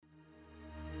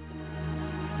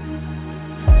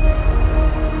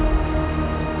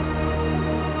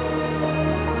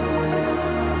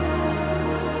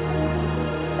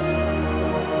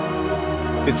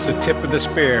It's the tip of the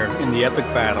spear in the epic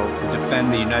battle to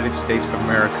defend the United States of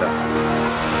America.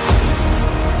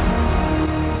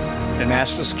 The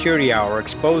National Security Hour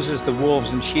exposes the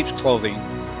wolves in sheep's clothing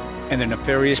and their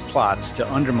nefarious plots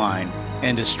to undermine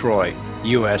and destroy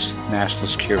U.S. national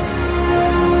security.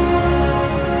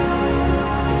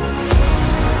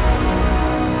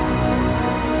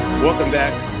 Welcome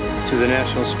back to the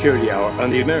National Security Hour on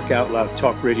the America Out Loud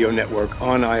Talk Radio Network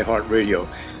on iHeartRadio.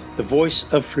 The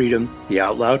voice of freedom, the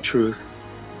out loud truth,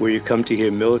 where you come to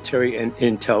hear military and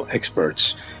intel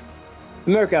experts.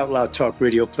 America Out Loud Talk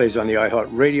Radio plays on the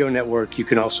iHeartRadio network. You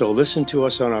can also listen to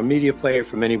us on our media player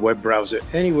from any web browser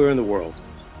anywhere in the world.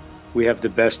 We have the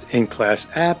best in-class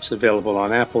apps available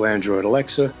on Apple, Android,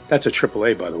 Alexa. That's a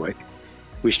AAA, by the way.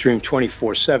 We stream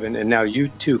 24/7, and now you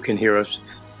too can hear us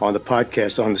on the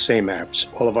podcast on the same apps.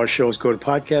 All of our shows go to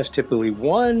podcast typically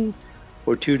 1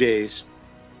 or 2 days,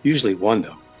 usually one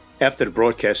though, after the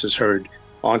broadcast is heard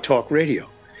on talk radio.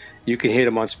 You can hear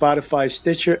them on Spotify,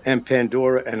 Stitcher, and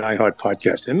Pandora, and iHeart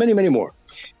Podcast, and many, many more.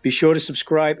 Be sure to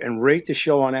subscribe and rate the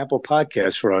show on Apple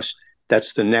Podcasts for us.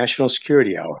 That's the National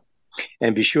Security Hour.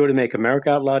 And be sure to make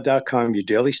AmericaOutloud.com your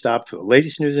daily stop for the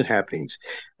latest news and happenings.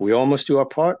 We all must do our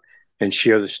part and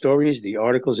share the stories, the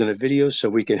articles, and the videos so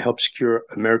we can help secure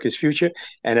America's future.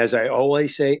 And as I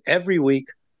always say, every week,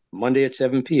 Monday at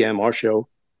 7 p.m., our show,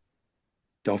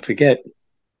 don't forget,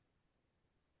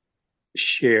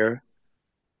 share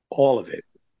all of it.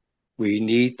 We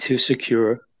need to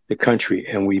secure the country,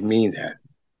 and we mean that.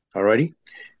 All righty?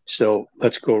 So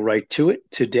let's go right to it.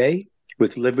 Today,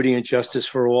 with Liberty and Justice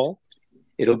for All,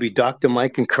 it'll be Dr.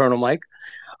 Mike and Colonel Mike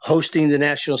hosting the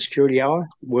National Security Hour.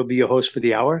 We'll be your host for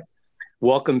the hour.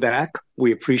 Welcome back.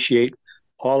 We appreciate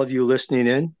all of you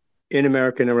listening in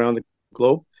America and around the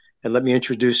globe. And let me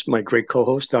introduce my great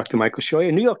co-host, Dr. Michael Shoy,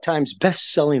 a New York Times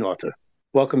best-selling author.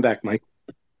 Welcome back, Mike.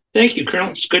 Thank you,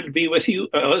 Colonel. It's good to be with you,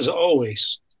 as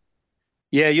always.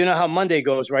 Yeah, you know how Monday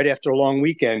goes, right after a long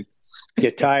weekend.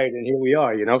 Get tired, and here we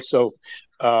are, So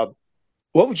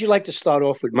what would you like to start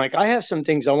off with, Mike? I have some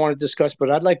things I want to discuss, but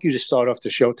I'd like you to start off the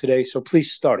show today, so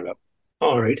please start it up.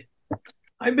 All right.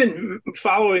 I've been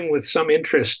following with some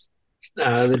interest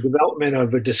the development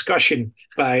of a discussion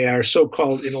by our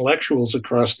so-called intellectuals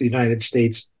across the United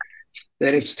States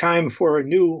that it's time for a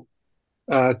new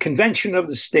convention of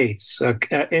the states,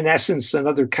 in essence,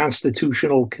 another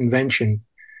constitutional convention,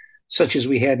 such as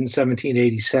we had in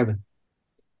 1787.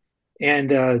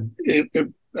 And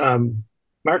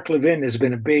Mark Levin has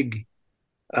been a big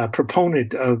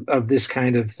proponent of this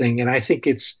kind of thing, and I think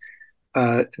it's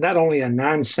not only a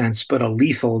nonsense, but a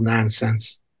lethal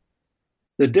nonsense.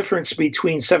 The difference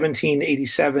between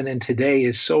 1787 and today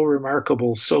is so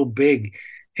remarkable, so big,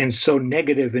 and so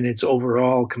negative in its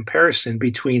overall comparison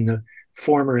between the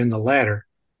former and the latter,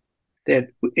 that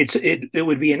it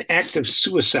would be an act of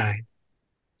suicide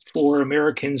for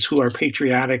Americans who are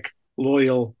patriotic,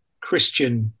 loyal,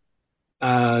 Christian,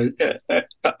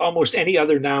 almost any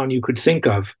other noun you could think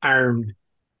of, armed,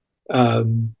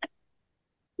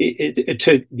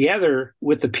 together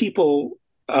with the people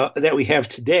that we have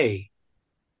today.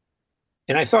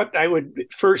 And I thought I would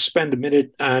first spend a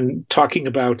minute on talking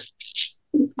about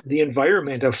the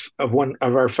environment of one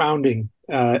of our founding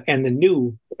and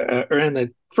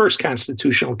the first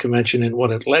Constitutional Convention and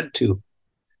what it led to.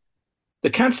 The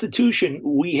Constitution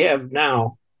we have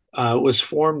now was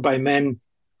formed by men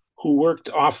who worked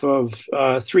off of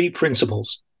three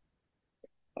principles.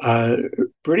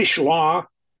 British law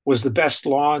was the best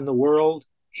law in the world,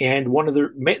 and one of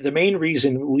the main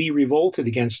reason we revolted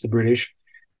against the British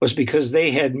was because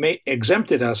they had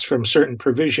exempted us from certain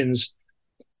provisions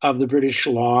of the British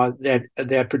law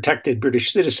that protected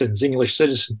British citizens, English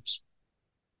citizens.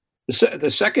 The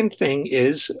second thing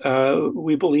is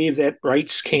we believe that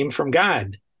rights came from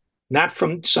God, not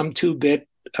from some two-bit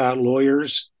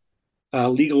lawyers,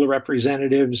 legal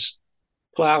representatives,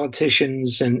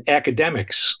 politicians, and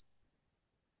academics.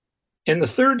 And the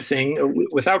third thing,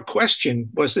 without question,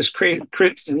 was this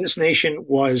nation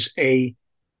was a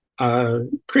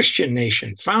Christian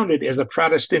nation, founded as a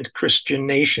Protestant Christian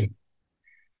nation.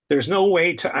 There's no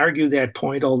way to argue that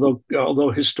point,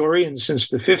 although historians since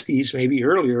the 50s, maybe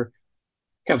earlier,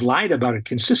 have lied about it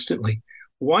consistently.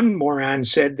 One moron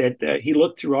said that he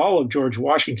looked through all of George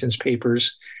Washington's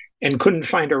papers and couldn't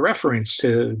find a reference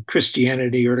to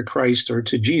Christianity or to Christ or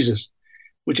to Jesus,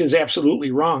 which is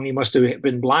absolutely wrong. He must have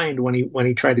been blind when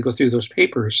he tried to go through those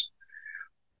papers.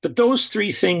 But those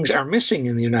three things are missing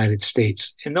in the United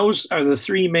States, and those are the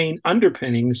three main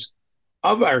underpinnings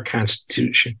of our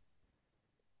Constitution.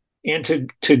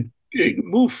 And to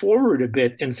move forward a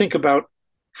bit and think about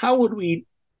how would we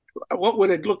what would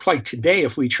it look like today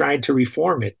if we tried to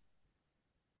reform it?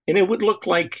 And it would look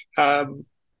like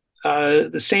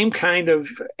the same kind of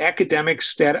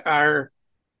academics that are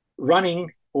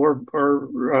running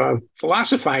or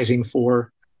philosophizing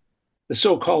for the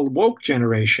so-called woke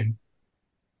generation.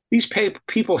 These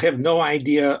people have no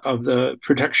idea of the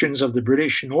protections of the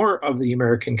British nor of the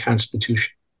American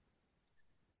Constitution.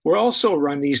 We're also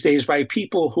run these days by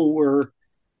people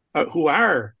who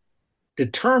are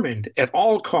determined at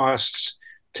all costs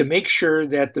to make sure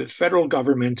that the federal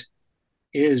government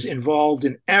is involved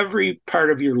in every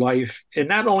part of your life, and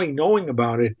not only knowing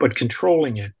about it, but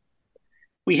controlling it.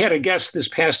 We had a guest this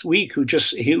past week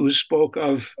who spoke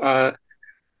of the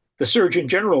Surgeon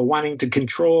General wanting to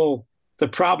control the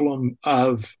problem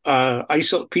of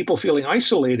people feeling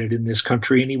isolated in this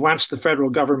country, and he wants the federal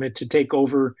government to take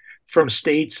over from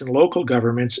states and local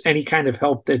governments any kind of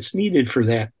help that's needed for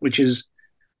that, which is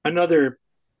another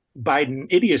Biden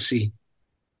idiocy.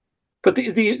 But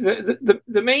the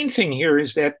main thing here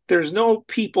is that there's no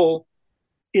people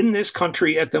in this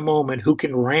country at the moment who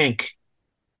can rank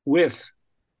with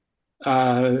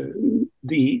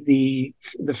the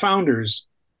founders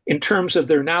in terms of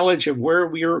their knowledge of where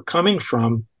we are coming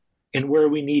from and where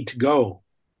we need to go.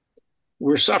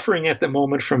 We're suffering at the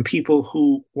moment from people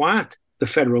who want the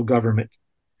federal government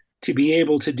to be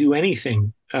able to do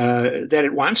anything that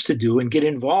it wants to do and get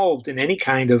involved in any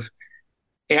kind of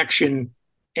action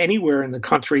anywhere in the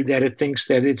country that it thinks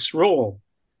that its role,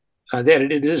 that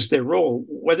it is their role,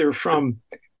 whether from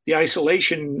the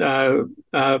isolation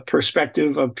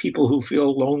perspective of people who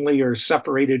feel lonely or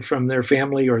separated from their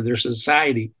family or their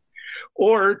society,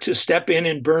 or to step in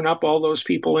and burn up all those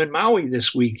people in Maui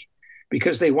this week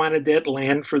because they wanted that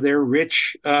land for their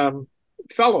rich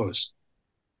fellows.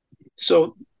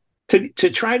 So to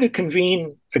try to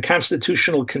convene a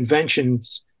constitutional convention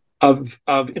of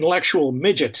intellectual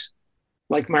midgets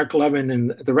like Mark Levin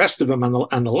and the rest of them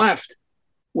on the left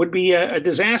would be a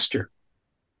disaster.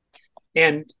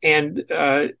 And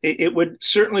it would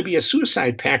certainly be a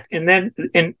suicide pact. And then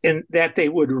in that they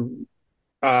would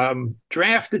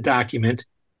draft a document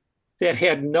that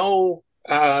had no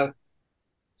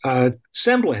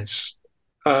semblance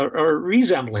or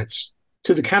resemblance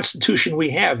to the Constitution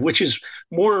we have, which is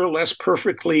more or less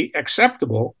perfectly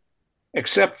acceptable,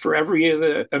 except for every of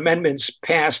the amendments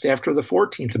passed after the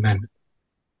 14th Amendment.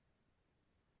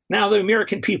 Now, the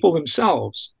American people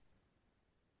themselves,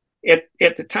 at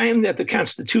the time that the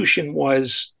Constitution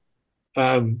was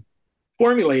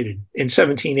formulated in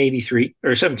 1783, or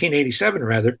 1787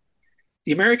 rather,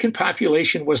 the American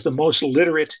population was the most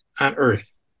literate on earth.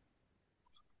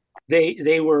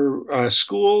 They were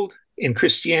schooled in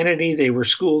Christianity, they were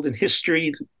schooled in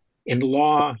history, in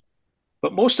law,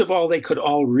 but most of all, they could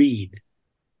all read.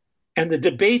 And the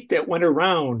debate that went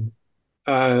around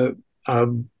in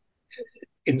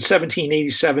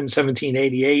 1787,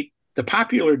 1788, the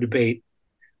popular debate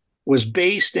was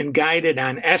based and guided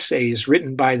on essays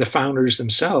written by the founders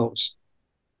themselves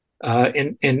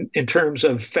in terms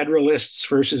of Federalists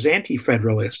versus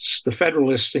Anti-Federalists. The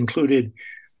Federalists included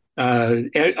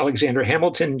Alexander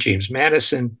Hamilton, James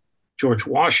Madison, George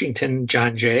Washington,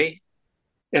 John Jay.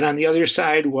 And on the other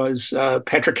side was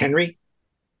Patrick Henry,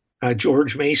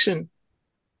 George Mason,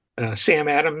 Sam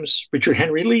Adams, Richard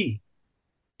Henry Lee.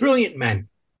 Brilliant men,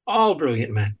 all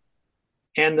brilliant men.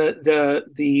 And the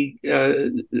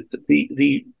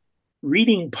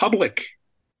reading public,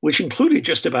 which included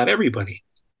just about everybody,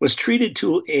 was treated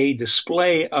to a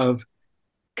display of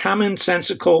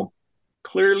commonsensical,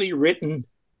 clearly written,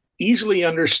 easily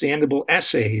understandable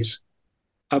essays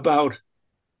about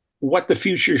what the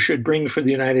future should bring for the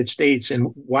United States and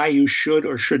why you should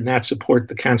or should not support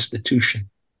the Constitution.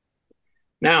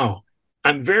 Now,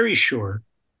 I'm very sure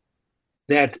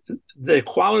that the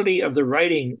quality of the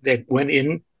writing that went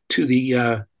into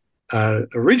the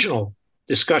original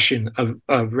discussion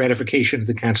of ratification of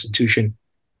the Constitution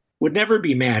would never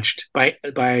be matched by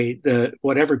the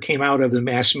whatever came out of the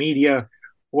mass media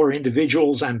or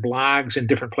individuals on blogs and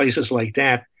different places like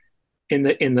that in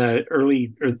the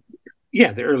early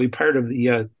part of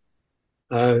the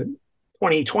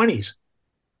 2020s.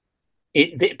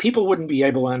 People wouldn't be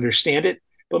able to understand it.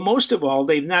 But most of all,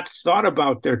 they've not thought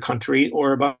about their country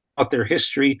or about their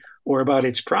history or about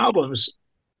its problems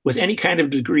with any kind of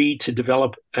degree to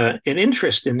develop an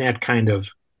interest in that kind of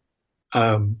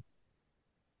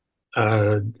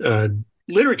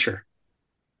literature.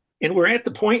 And we're at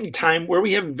the point in time where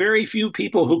we have very few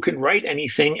people who can write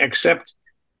anything except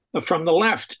from the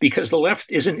left, because the left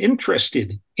isn't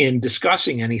interested in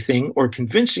discussing anything or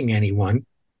convincing anyone.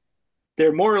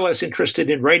 they're more or less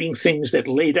interested in writing things that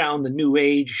lay down the new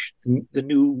age, the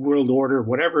new world order,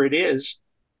 whatever it is,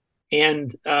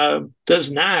 and does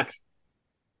not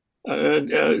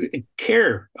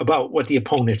care about what the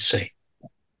opponents say.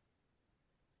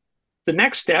 The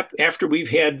next step, after we've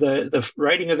had the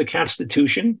writing of the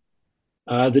Constitution,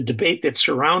 the debate that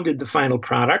surrounded the final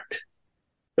product,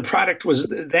 the product was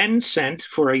then sent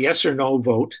for a yes or no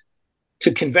vote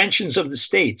to conventions of the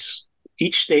states.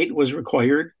 Each state was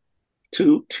required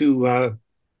to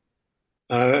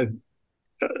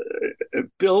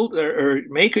build or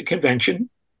make a convention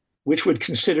which would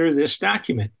consider this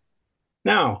document.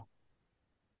 Now,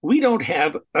 we don't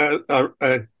have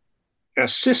a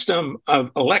system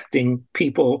of electing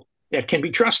people that can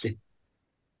be trusted.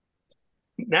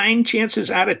 9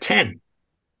 chances out of 10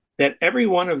 that every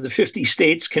one of the 50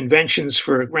 states' conventions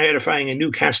for ratifying a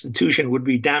new constitution would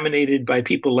be dominated by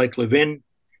people like Levin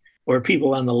or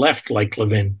people on the left like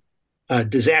Levin.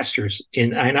 Disasters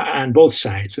on both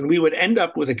sides. And we would end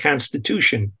up with a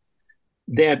constitution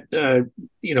that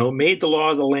made the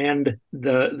law of the land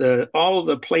all of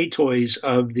the play toys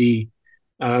of the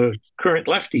current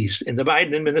lefties in the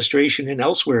Biden administration and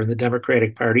elsewhere in the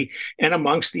Democratic Party and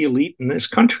amongst the elite in this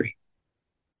country.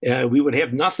 We would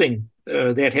have nothing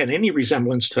that had any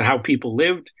resemblance to how people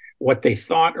lived, what they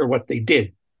thought, or what they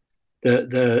did.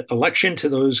 The election to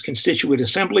those constituent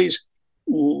assemblies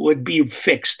would be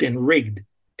fixed and rigged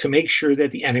to make sure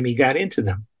that the enemy got into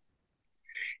them.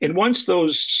 And once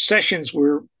those sessions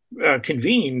were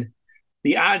convened,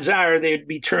 the odds are they'd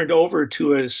be turned over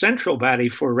to a central body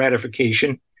for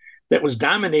ratification that was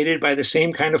dominated by the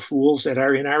same kind of fools that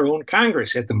are in our own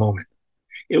Congress at the moment.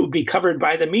 It would be covered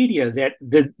by the media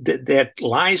that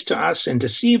lies to us and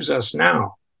deceives us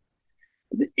now.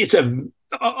 It's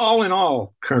all in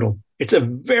all, Colonel, it's a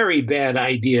very bad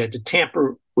idea to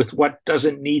tamper with what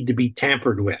doesn't need to be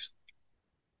tampered with.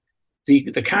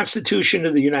 The Constitution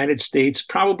of the United States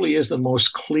probably is the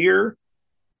most clear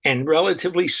and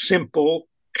relatively simple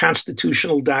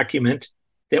constitutional document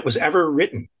that was ever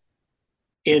written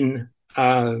in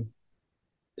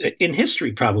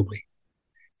history, probably.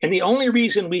 And the only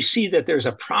reason we see that there's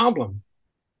a problem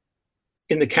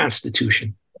in the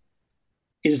Constitution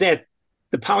is that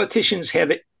the politicians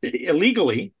have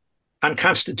illegally,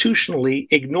 unconstitutionally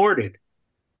ignored it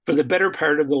for the better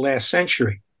part of the last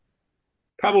century.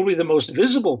 Probably the most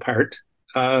visible part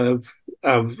of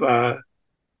the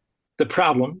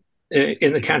problem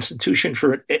in the Constitution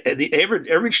for the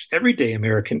average everyday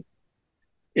American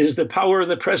is the power of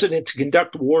the president to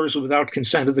conduct wars without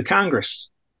consent of the Congress.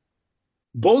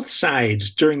 Both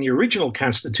sides during the original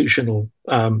constitutional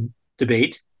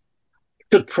debate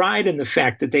took pride in the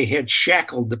fact that they had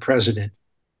shackled the president.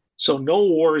 So no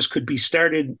wars could be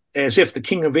started as if the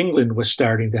King of England was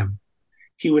starting them.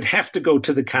 He would have to go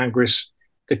to the Congress.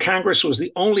 The Congress was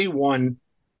the only one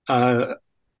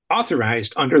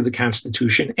authorized under the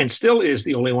Constitution, and still is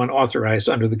the only one authorized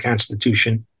under the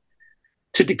Constitution,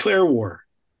 to declare war.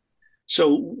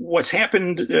 So what's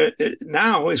happened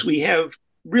now is we have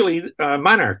really a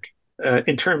monarch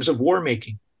in terms of war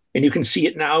making. And you can see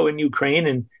it now in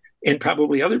Ukraine and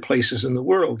probably other places in the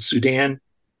world, Sudan,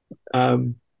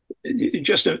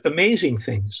 just amazing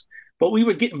things. But we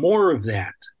would get more of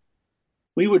that.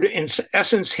 We would, in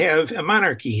essence, have a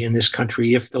monarchy in this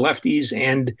country if the lefties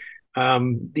and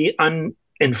the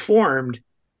uninformed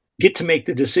get to make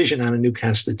the decision on a new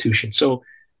constitution. So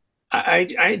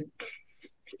I'm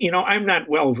not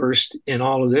well versed in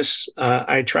all of this.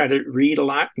 I try to read a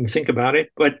lot and think about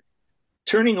it, but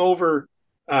turning over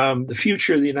the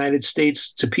future of the United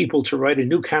States to people to write a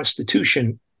new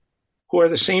constitution who are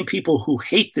the same people who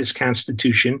hate this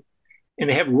constitution and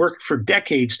have worked for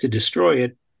decades to destroy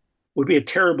it would be a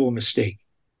terrible mistake.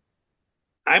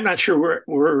 I'm not sure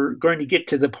we're going to get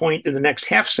to the point in the next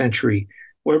half century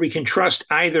where we can trust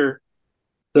either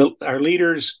our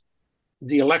leaders,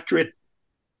 the electorate,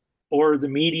 or the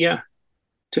media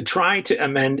to try to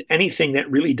amend anything that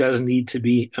really does need to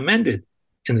be amended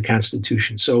in the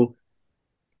Constitution. So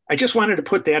I just wanted to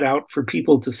put that out for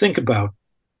people to think about.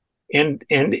 And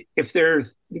if they're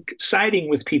siding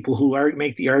with people who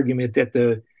make the argument that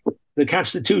the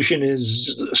Constitution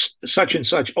is such and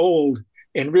such old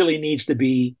and really needs to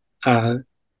be a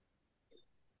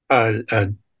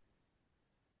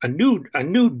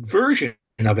new version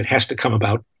of it has to come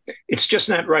about, it's just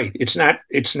not right. It's not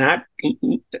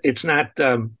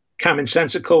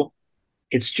commonsensical.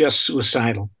 It's just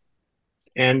suicidal.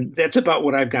 And that's about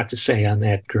what I've got to say on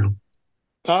that, Colonel.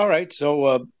 All right.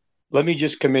 So let me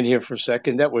just come in here for a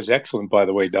second. That was excellent, by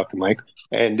the way, Dr. Mike.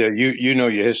 And you know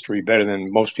your history better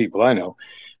than most people I know.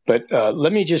 But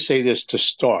let me just say this to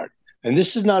start. and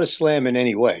this is not a slam in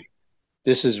any way.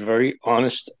 This is very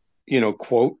honest,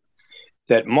 quote,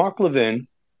 that Mark Levin,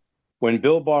 when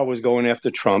Bill Barr was going after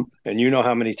Trump, and you know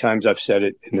how many times I've said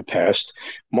it in the past,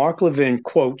 Mark Levin,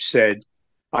 quote, said,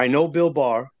 "I know Bill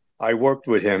Barr. I worked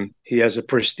with him. He has a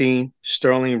pristine,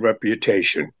 sterling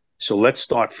reputation. So let's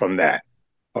start from that."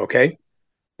 Okay?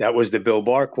 That was the Bill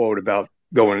Barr quote about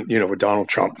going, with Donald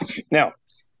Trump. Now,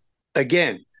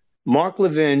 again, Mark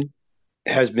Levin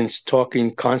has been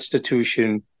talking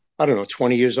Constitution,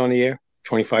 20 years on the air,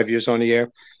 25 years on the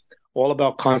air, all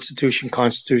about Constitution.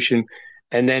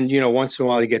 And then, once in a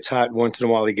while he gets hot, once in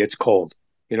a while he gets cold.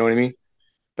 You know what I mean?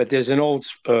 But there's an old,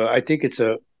 I think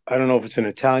I don't know if it's an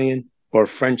Italian or a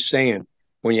French saying,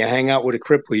 when you hang out with a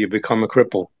cripple, you become a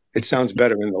cripple. It sounds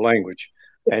better in the language.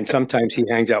 And sometimes he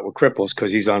hangs out with cripples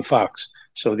because he's on Fox.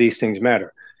 So these things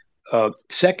matter.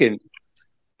 Second,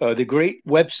 the great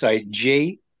website,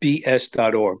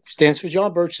 jbs.org, stands for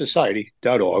John Birch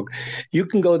Society.org. You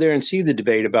can go there and see the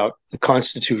debate about the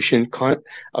Constitution,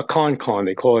 a con,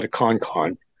 they call it a con,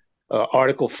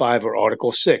 Article 5 or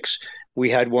Article 6. We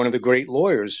had one of the great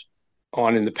lawyers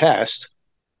on in the past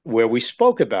where we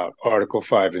spoke about Article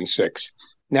 5 and 6.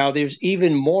 Now, there's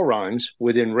even morons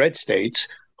within red states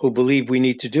who believe we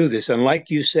need to do this. And like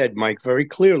you said, Mike, very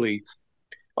clearly,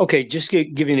 okay, just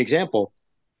give you an example.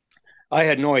 I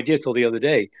had no idea till the other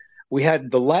day. We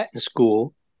had the Latin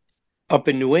school up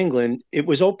in New England. It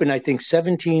was open, I think,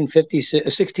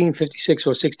 1656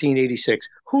 or 1686.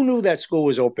 Who knew that school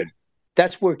was open?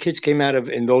 That's where kids came out of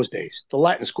in those days, the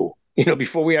Latin school,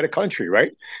 before we had a country,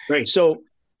 right? Right. So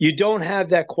you don't have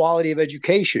that quality of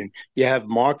education. You have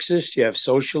Marxist, you have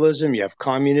socialism, you have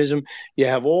communism, you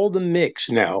have all the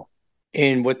mix now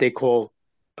in what they call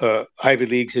Ivy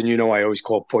Leagues, and I always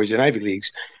call poison Ivy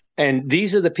Leagues. And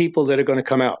these are the people that are going to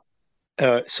come out,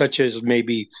 such as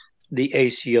maybe the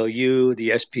ACLU, the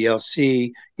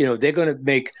SPLC. They're going to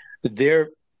make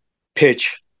their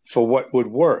pitch for what would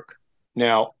work.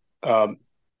 Now,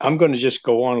 I'm going to just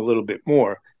go on a little bit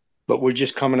more, but we're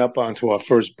just coming up onto our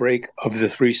first break of the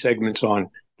 3 segments on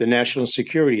the National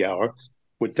Security Hour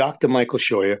with Dr. Michael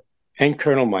Scheuer and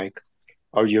Colonel Mike.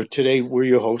 Today, we're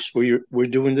your hosts. We're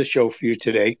doing the show for you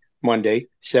today, Monday,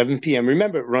 7 p.m.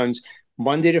 Remember, it runs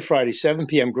Monday to Friday, 7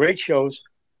 p.m. Great shows.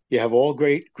 You have all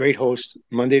great hosts,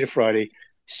 Monday to Friday,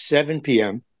 7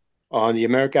 p.m. on the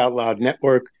America Out Loud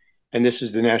Network. And this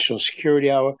is the National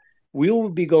Security Hour. We will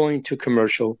be going to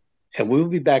commercial, and we will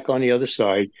be back on the other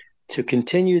side to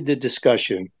continue the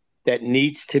discussion that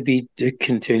needs to be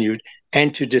continued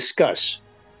and to discuss,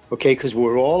 okay? Because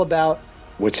we're all about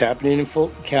what's happening in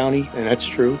Fulton County, and that's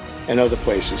true, and other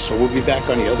places. So we'll be back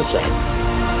on the other side.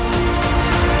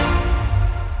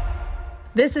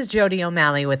 This is Jody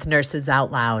O'Malley with Nurses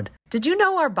Out Loud. Did you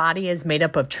know our body is made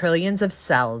up of trillions of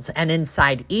cells, and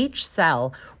inside each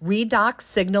cell, redox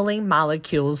signaling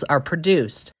molecules are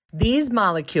produced? These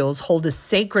molecules hold a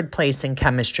sacred place in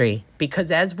chemistry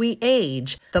because as we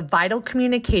age, the vital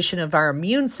communication of our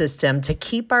immune system to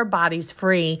keep our bodies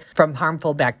free from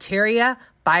harmful bacteria,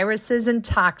 viruses, and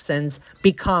toxins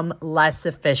become less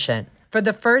efficient. For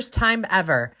the first time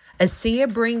ever,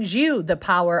 ASEA brings you the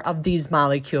power of these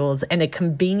molecules in a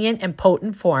convenient and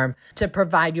potent form to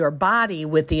provide your body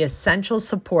with the essential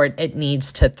support it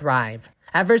needs to thrive.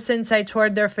 Ever since I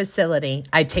toured their facility,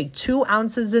 I take 2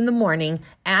 ounces in the morning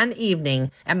and evening,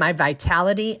 and my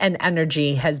vitality and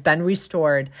energy has been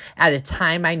restored at a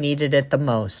time I needed it the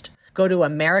most. Go to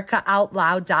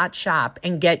AmericaOutloud.shop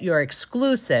and get your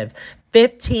exclusive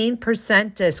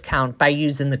 15% discount by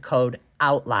using the code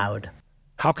OUTLOUD.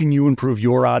 How can you improve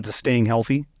your odds of staying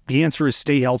healthy? The answer is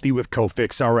stay healthy with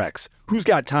Cofix RX. Who's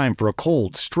got time for a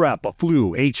cold, strep, a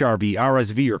flu, HRV,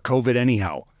 RSV, or COVID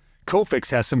anyhow?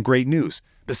 Cofix has some great news.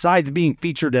 Besides being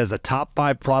featured as a top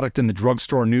 5 product in the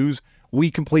drugstore news, we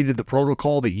completed the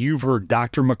protocol that you've heard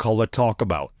Dr. McCullough talk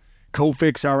about.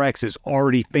 Cofix RX is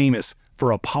already famous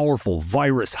for a powerful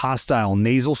virus-hostile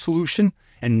nasal solution,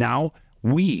 and now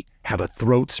we have a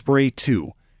throat spray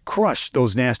too. Crush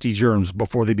those nasty germs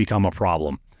before they become a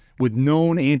problem. With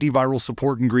known antiviral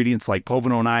support ingredients like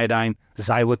povidone iodine,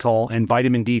 xylitol, and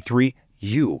vitamin D3,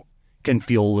 you can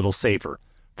feel a little safer.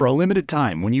 For a limited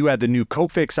time, when you add the new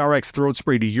Cofix RX throat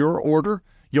spray to your order,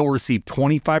 you'll receive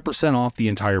 25% off the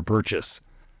entire purchase.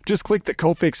 Just click the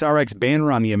Cofix RX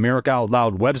banner on the America Out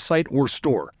Loud website or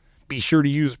store. Be sure to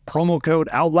use promo code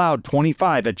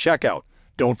OUTLOUD25 at checkout.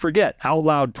 Don't forget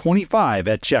OUTLOUD25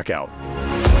 at checkout.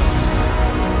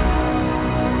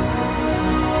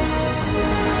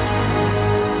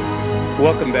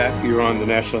 Welcome back. You're on the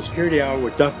National Security Hour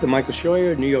with Dr. Michael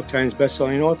Scheuer, New York Times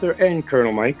bestselling author, and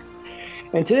Colonel Mike.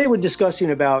 And today we're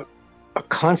discussing about a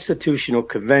constitutional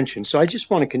convention. So I just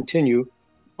want to continue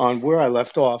on where I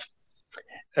left off.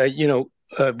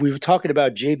 We were talking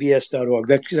about jbs.org.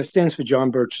 That stands for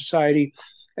John Birch Society.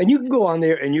 And you can go on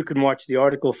there and you can watch the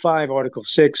Article 5, Article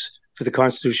 6 for the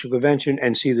Constitutional Convention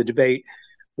and see the debate,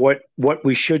 what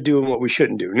we should do and what we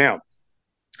shouldn't do. Now,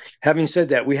 having said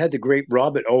that, we had the great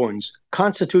Robert Owens,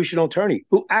 constitutional attorney,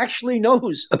 who actually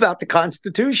knows about the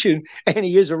Constitution, and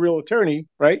he is a real attorney,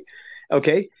 right?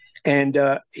 Okay. And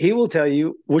he will tell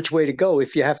you which way to go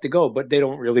if you have to go, but they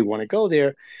don't really want to go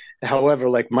there. However,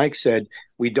 like Mike said,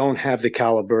 we don't have the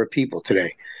caliber of people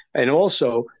today. And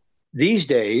also, these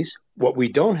days, what we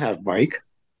don't have, Mike,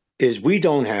 is we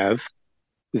don't have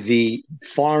the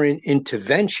foreign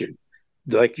intervention.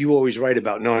 Like you always write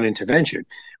about non-intervention.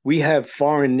 We have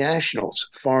foreign nationals,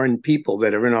 foreign people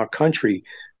that are in our country,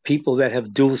 people that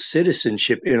have dual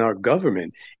citizenship in our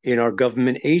government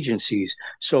agencies.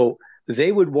 So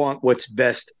they would want what's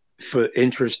best for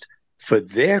interest for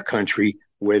their country,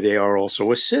 where they are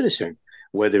also a citizen,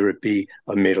 whether it be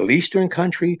a Middle Eastern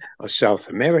country, a South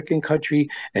American country,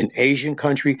 an Asian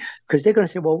country, because they're going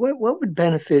to say, well, what would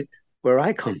benefit where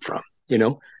I come from?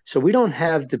 So we don't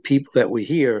have the people that we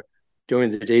hear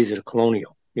during the days of the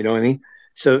colonial. You know what I mean?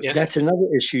 So That's another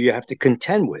issue you have to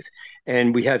contend with.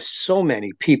 And we have so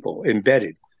many people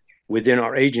embedded within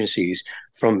our agencies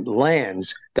from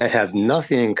lands that have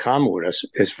nothing in common with us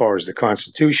as far as the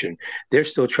Constitution. They're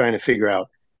still trying to figure out,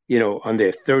 on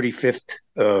their 35th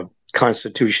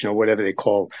Constitution or whatever they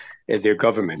call their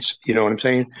governments. You know what I'm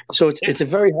saying? So it's a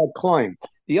very hard climb.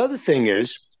 The other thing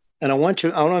is, and I want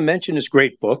to mention this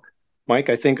great book, Mike,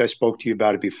 I think I spoke to you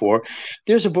about it before.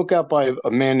 There's a book out by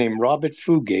a man named Robert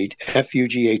Fugate,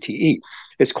 Fugate.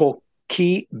 It's called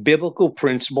Key Biblical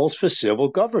Principles for Civil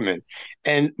Government.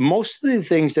 And most of the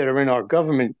things that are in our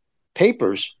government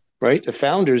papers, right, the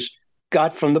founders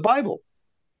got from the Bible.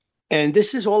 And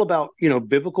this is all about,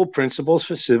 biblical principles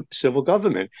for civil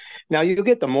government. Now, you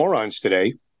get the morons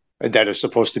today that are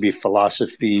supposed to be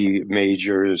philosophy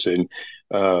majors and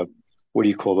what do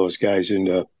you call those guys in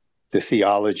the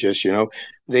theologists,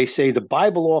 they say the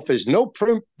Bible offers no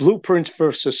blueprints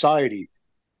for society.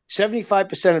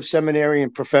 75% of seminarian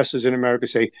professors in America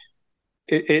say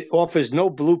it offers no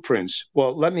blueprints.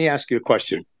 Well, let me ask you a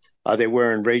question. Are they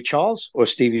wearing Ray Charles or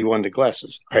Stevie Wonder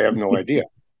glasses? I have no idea.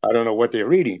 I don't know what they're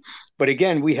reading. But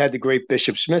again, we had the great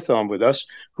Bishop Smith on with us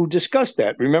who discussed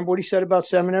that. Remember what he said about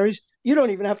seminaries? You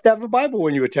don't even have to have a Bible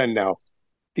when you attend now,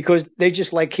 because they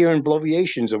just like hearing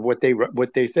bloviations of what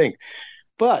they think.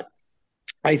 But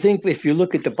I think if you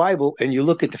look at the Bible and you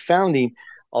look at the founding,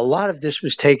 a lot of this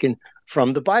was taken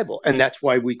from the Bible. And that's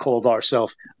why we called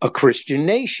ourselves a Christian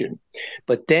nation.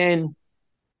 But then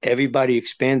everybody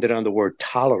expanded on the word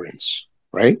tolerance,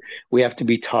 right? We have to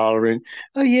be tolerant.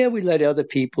 Oh, yeah, we let other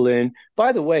people in.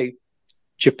 By the way,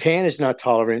 Japan is not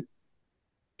tolerant.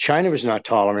 China is not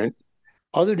tolerant.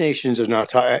 Other nations are not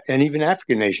tolerant, and even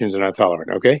African nations are not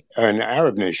tolerant, okay? And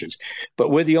Arab nations. But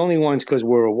we're the only ones because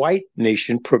we're a white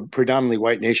nation, predominantly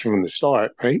white nation from the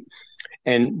start, right?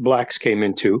 And blacks came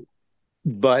in too.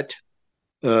 But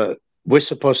we're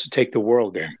supposed to take the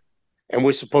world in, and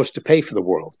we're supposed to pay for the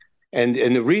world. And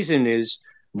the reasoning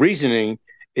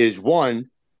is, one,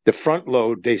 the front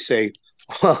load, they say,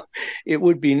 well, it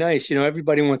would be nice.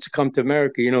 Everybody wants to come to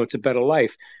America. It's a better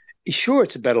life. Sure,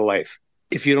 it's a better life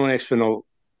if you don't ask for no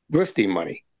grifting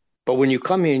money. But when you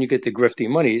come here and you get the grifting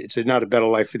money, it's not a better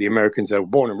life for the Americans that were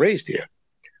born and raised here,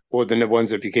 or than the ones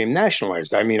that became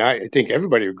nationalized. I mean, I think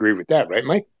everybody agree with that, right,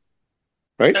 Mike?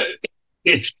 Right?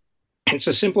 It's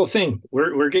a simple thing.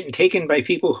 We're getting taken by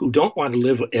people who don't want to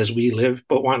live as we live,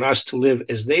 but want us to live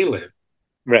as they live.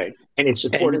 Right. And it's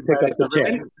supported by the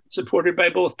government, supported by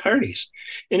both parties.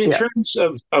 And in terms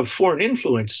of foreign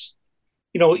influence,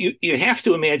 you have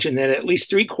to imagine that at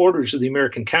least 3/4 of the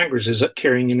American Congress is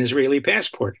carrying an Israeli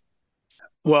passport.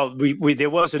 Well, there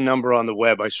was a number on the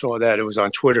web. I saw that. It was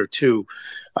on Twitter, too.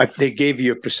 They gave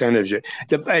you a percentage.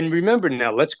 And remember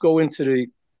now, let's go into the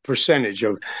percentage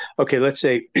of, okay, let's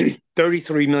say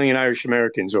 33 million Irish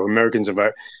Americans, or Americans of,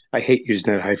 I hate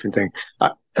using that hyphen thing,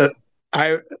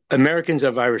 Americans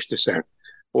of Irish descent,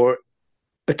 or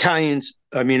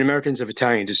Americans of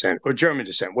Italian descent, or German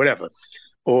descent, whatever,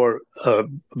 or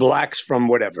blacks from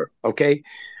whatever, okay?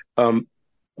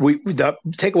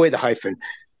 Take away the hyphen.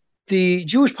 The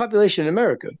Jewish population in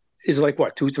America is like,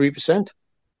 what, 2-3%,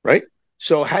 right?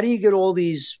 So how do you get all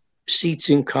these seats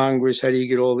in Congress? How do you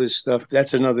get all this stuff?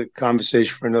 That's another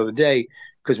conversation for another day,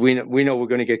 because we know we're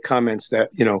going to get comments that,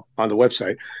 on the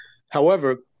website.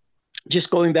 However,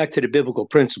 just going back to the biblical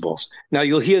principles. Now,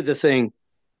 you'll hear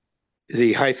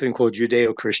the hyphen called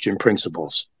Judeo-Christian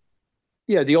principles.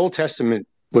 Yeah, the Old Testament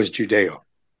was Judeo.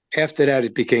 After that,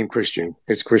 it became Christian.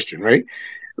 It's Christian, right?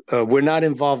 We're not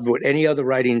involved with any other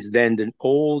writings than the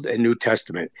Old and New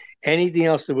Testament. Anything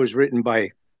else that was written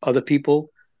by other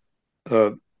people,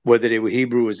 whether they were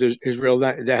Hebrew or Israel,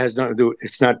 that has nothing to do.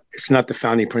 It's not the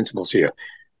founding principles here.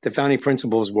 The founding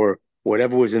principles were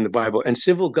whatever was in the Bible. And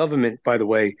civil government, by the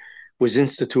way, was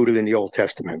instituted in the Old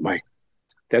Testament, Mike.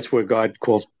 That's where God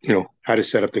calls, how to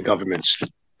set up the governments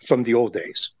from the old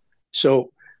days.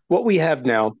 So what we have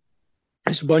now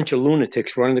is a bunch of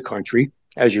lunatics running the country,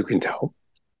 as you can tell.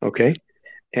 Okay.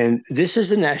 And this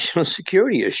is a national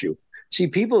security issue. See,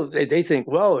 people, they think,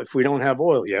 well, if we don't have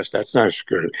oil, yes, that's not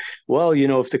security. Well,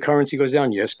 if the currency goes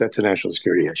down, yes, that's a national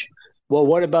security issue. Well,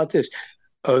 what about this?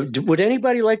 Would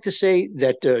anybody like to say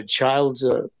that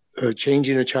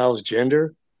changing a child's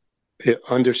gender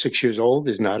under 6 years old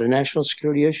is not a national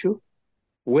security issue?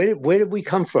 Where did we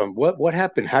come from? What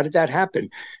happened? How did that happen?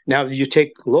 Now, you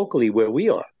take locally where we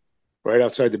are, right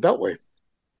outside the Beltway,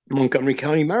 Montgomery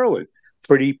County, Maryland,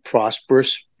 pretty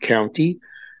prosperous county.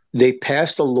 They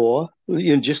passed a law,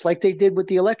 just like they did with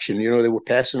the election. They were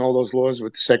passing all those laws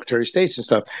with the Secretary of State and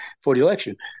stuff for the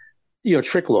election.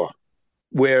 Trick law,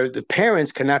 where the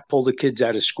parents cannot pull the kids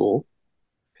out of school.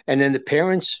 And then the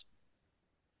parents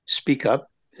speak up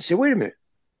and say, wait a minute.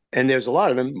 And there's a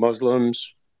lot of them,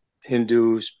 Muslims,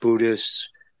 Hindus, Buddhists,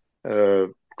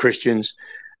 Christians,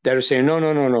 that are saying,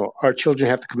 no, our children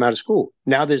have to come out of school.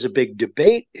 Now there's a big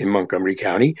debate in Montgomery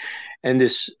County, and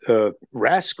this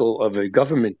rascal of a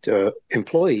government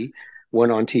employee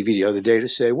went on TV the other day to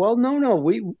say, well,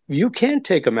 no, you can't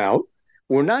take them out.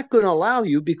 We're not going to allow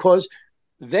you because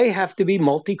they have to be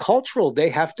multicultural. They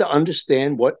have to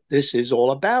understand what this is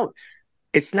all about.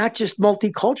 It's not just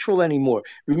multicultural anymore.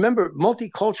 Remember,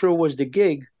 multicultural was the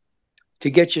gig to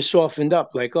get you softened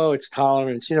up, like, oh, it's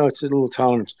tolerance, it's a little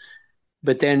tolerance.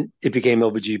 But then it became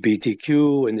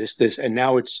LGBTQ and this, and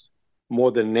now it's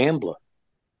more than an AMBLA,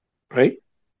 right?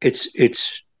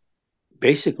 It's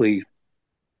basically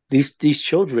these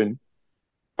children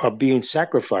are being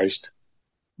sacrificed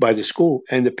by the school,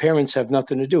 and the parents have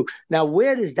nothing to do. Now,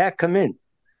 where does that come in?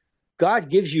 God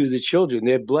gives you the children;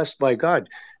 they're blessed by God.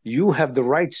 You have the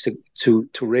rights to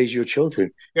raise your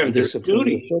children. You have the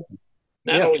duty,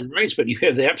 not only rights, but you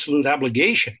have the absolute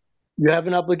obligation. You have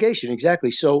an obligation,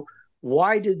 exactly. So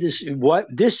why did this?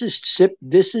 This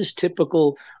is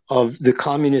typical of the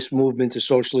communist movement, the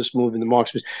socialist movement, the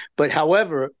Marxist. But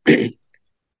however,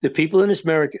 the people in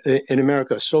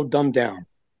America are so dumbed down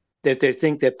that they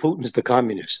think that Putin's the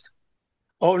communist.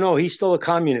 Oh no, he's still a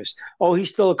communist. Oh, he's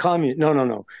still a communist.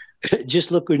 No. Just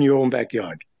look in your own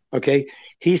backyard. Okay,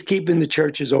 he's keeping the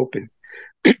churches open.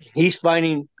 He's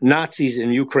fighting Nazis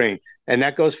in Ukraine, and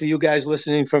that goes for you guys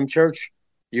listening from church.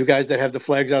 You guys that have the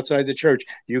flags outside the church,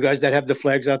 you guys that have the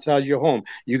flags outside your home,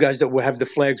 you guys that will have the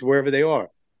flags wherever they are.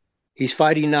 He's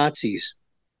fighting Nazis,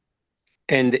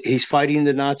 and he's fighting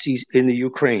the Nazis in the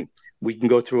Ukraine. We can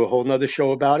go through a whole nother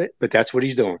show about it, but that's what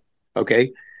he's doing.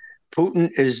 Okay. Putin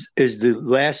is the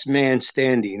last man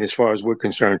standing as far as we're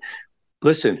concerned.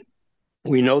 Listen,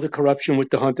 we know the corruption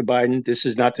with the Hunter Biden. This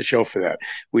is not the show for that.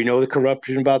 We know the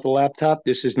corruption about the laptop.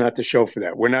 This is not the show for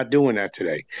that. We're not doing that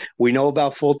today. We know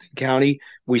about Fulton County.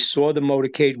 We saw the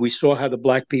motorcade. We saw how the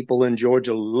black people in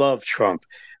Georgia love Trump.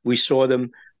 We saw them.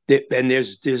 And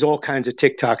there's all kinds of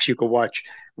TikToks you can watch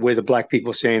where the black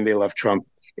people saying they love Trump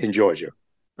in Georgia.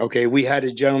 Okay, we had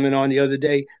a gentleman on the other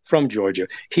day from Georgia.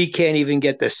 He can't even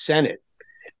get the Senate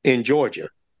in Georgia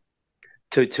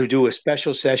to do a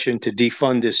special session to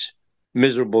defund this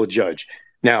miserable judge.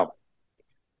 Now,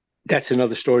 that's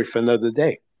another story for another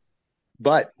day.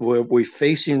 But what we're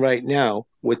facing right now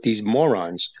with these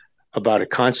morons about a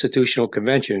constitutional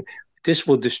convention, this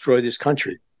will destroy this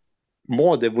country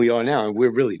more than we are now. And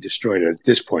we're really destroyed at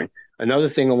this point. Another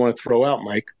thing I want to throw out,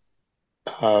 Mike,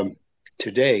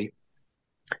 today,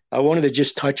 I wanted to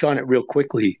just touch on it real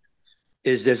quickly,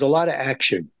 is there's a lot of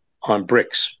action on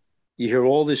BRICS. You hear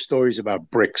all these stories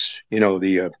about BRICS,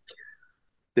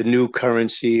 the new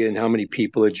currency and how many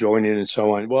people are joining and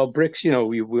so on. Well, BRICS,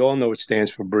 we all know it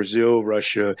stands for Brazil,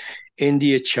 Russia,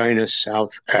 India, China,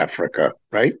 South Africa,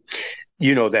 right?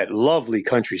 That lovely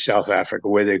country, South Africa,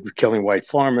 where they're killing white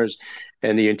farmers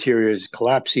and the interior is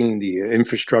collapsing, the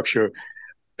infrastructure.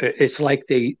 It's like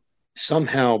they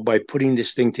somehow, by putting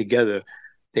this thing together,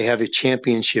 they have a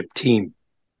championship team.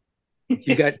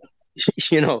 You got,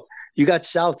 you got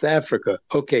South Africa.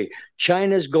 Okay,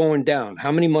 China's going down.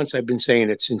 How many months I've been saying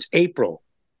it? Since April,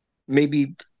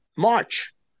 maybe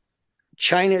March.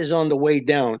 China is on the way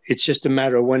down. It's just a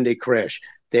matter of when they crash.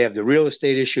 They have the real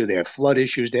estate issue. They have flood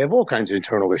issues. They have all kinds of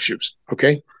internal issues.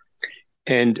 Okay,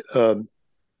 and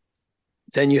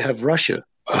then you have Russia.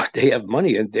 They have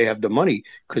money, and they have the money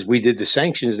because we did the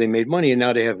sanctions. They made money, and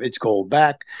now they have its gold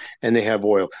back, and they have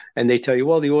oil. And they tell you,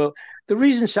 well, the oil. The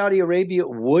reason Saudi Arabia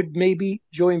would maybe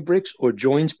join BRICS or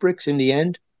joins BRICS in the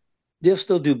end, they'll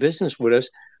still do business with us.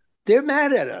 They're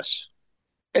mad at us,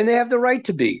 and they have the right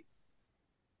to be.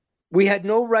 We had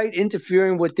no right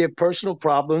interfering with their personal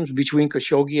problems between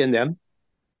Khashoggi and them,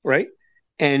 right?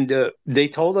 And they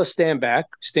told us stand back,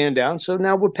 stand down. So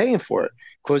now we're paying for it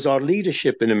because our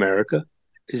leadership in America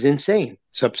is insane.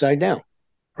 It's upside down,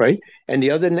 right? And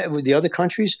the other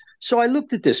countries. So I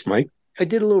looked at this, Mike. I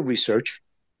did a little research,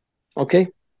 okay?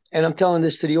 And I'm telling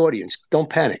this to the audience. Don't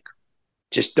panic.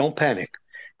 Just don't panic.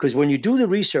 Because when you do the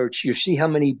research, you see how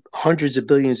many hundreds of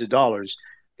billions of dollars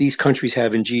these countries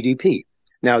have in GDP.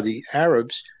 Now, the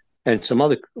Arabs and some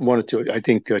other one or two, I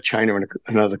think China and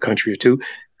another country or two,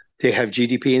 they have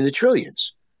GDP in the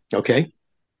trillions, okay?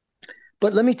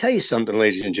 But let me tell you something,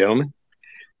 ladies and gentlemen.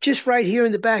 Just right here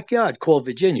in the backyard called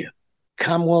Virginia,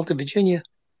 Commonwealth of Virginia,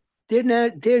 their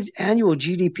annual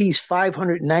GDP is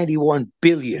 $591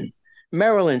 billion.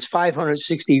 Maryland's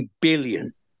 $560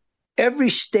 billion. Every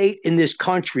state in this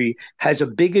country has a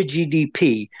bigger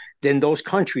GDP than those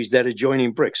countries that are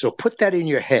joining BRICS. So put that in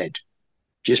your head.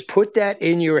 Just put that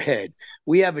in your head.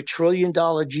 We have $1 trillion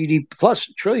GDP plus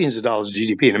trillions of dollars of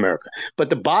GDP in America.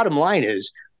 But the bottom line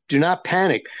is, do not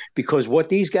panic, because what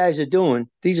these guys are doing,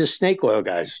 these are snake oil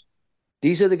guys.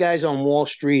 These are the guys on Wall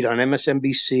Street, on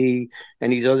MSNBC,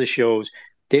 and these other shows.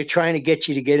 They're trying to get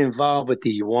you to get involved with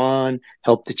the yuan,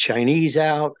 help the Chinese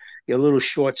out, a little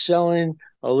short selling,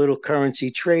 a little currency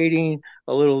trading,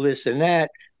 a little this and that.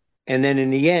 And then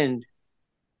in the end,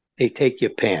 they take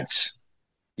your pants.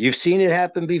 You've seen it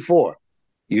happen before.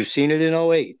 You've seen it in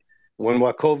 2008 when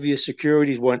Wachovia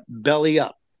Securities went belly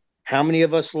up. How many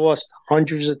of us lost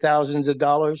hundreds of thousands of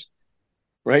dollars,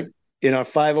 right? In our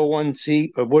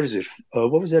 501c, or what is it?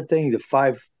 What was that thing? The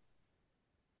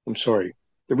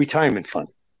retirement fund.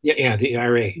 Yeah, the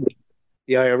IRA.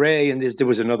 The IRA, and there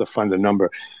was another fund, a number.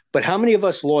 But how many of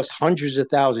us lost hundreds of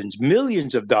thousands,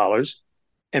 millions of dollars,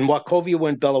 and Wachovia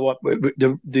went bellow up?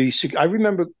 I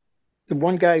remember the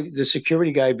one guy, the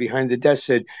security guy behind the desk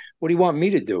said, "What do you want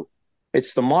me to do?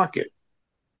 It's the market.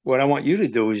 What I want you to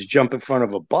do is jump in front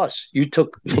of a bus. You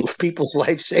took people's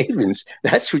life savings.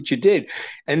 That's what you did."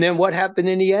 And then what happened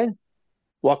in the end?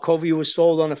 Wachovia was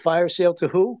sold on a fire sale to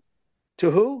who?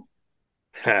 To who?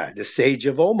 The Sage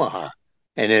of Omaha.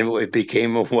 And then it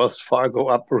became a Wells Fargo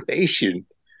operation.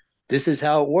 This is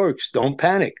how it works. Don't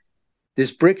panic.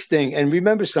 This BRICS thing. And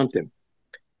remember something.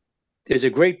 There's a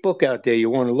great book out there you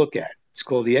want to look at. It's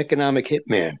called The Economic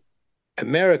Hitman.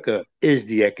 America is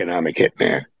the economic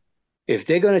hitman. If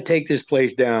they're going to take this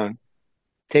place down,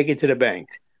 take it to the bank.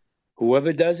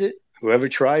 Whoever does it, whoever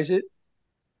tries it,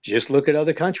 just look at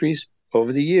other countries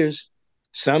over the years.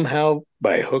 Somehow,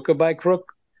 by hook or by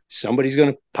crook, somebody's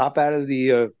going to pop out of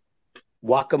the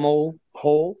whack-a-mole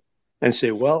hole and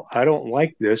say, well, I don't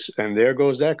like this, and there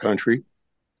goes that country.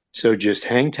 So just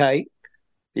hang tight.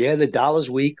 Yeah, the dollar's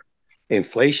weak.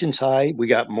 Inflation's high. We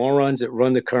got morons that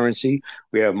run the currency.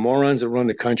 We have morons that run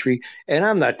the country. And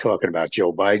I'm not talking about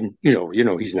Joe Biden. You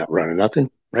know, he's not running nothing,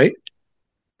 right?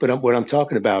 But what I'm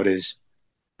talking about is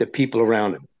the people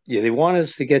around him. Yeah, they want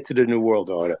us to get to the New World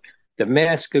Order. The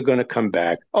masks are going to come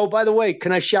back. Oh, by the way,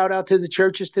 can I shout out to the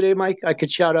churches today, Mike? I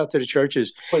could shout out to the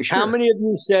churches. Well, sure. How many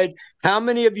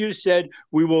of you said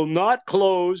we will not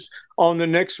close on the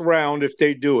next round if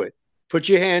they do it? Put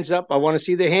your hands up. I want to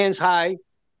see the hands high,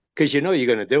 because you know you're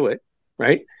going to do it,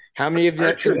 right? How many of you?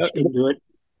 Our church didn't do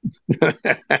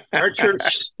it. Our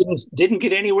church didn't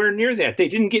get anywhere near that. They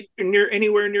didn't get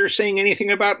anywhere near saying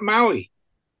anything about Maui.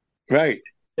 Right.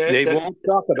 They won't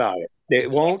talk about it. They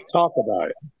won't talk about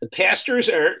it. The pastors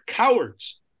are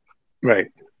cowards. Right.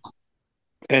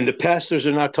 And the pastors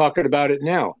are not talking about it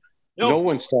now. No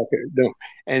one's talking. No.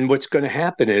 And what's going to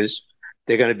happen is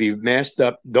they're going to be masked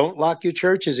up. Don't lock your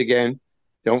churches again.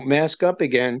 Don't mask up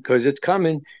again, because it's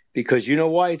coming. Because you know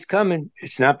why it's coming.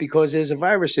 It's not because there's a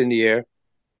virus in the air,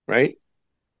 right?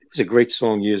 It was a great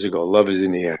song years ago, Love is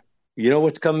in the Air. You know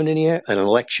what's coming in the air? An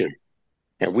election.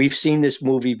 And we've seen this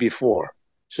movie before,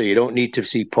 so you don't need to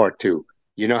see part 2.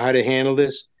 You know how to handle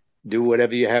this? Do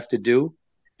whatever you have to do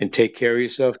and take care of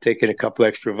yourself, taking a couple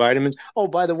extra vitamins. Oh,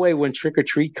 by the way, when trick or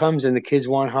treat comes and the kids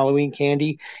want Halloween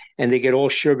candy and they get all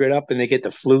sugared up and they get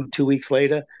the flu 2 weeks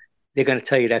later, they're going to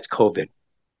tell you that's COVID.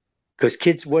 Because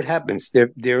kids, what happens?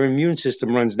 Their immune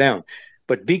system runs down.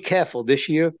 But be careful. This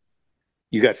year,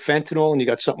 you got fentanyl and you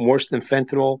got something worse than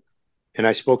fentanyl. And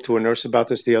I spoke to a nurse about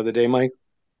this the other day, Mike.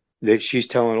 She's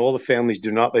telling all the families,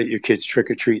 do not let your kids trick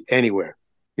or treat anywhere.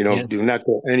 Do not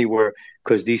go anywhere,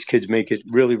 because these kids may get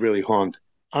really, really harmed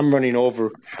I'm running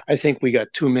over. I think we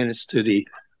got 2 minutes to the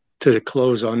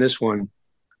close on this one.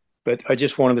 But I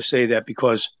just wanted to say that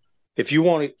because if you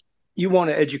want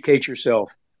to educate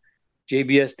yourself,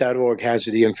 jbs.org has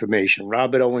the information.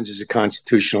 Robert Owens is a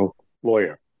constitutional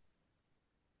lawyer.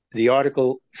 The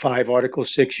Article 5, Article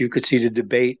 6, you could see the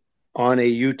debate on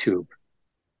a YouTube.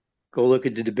 Go look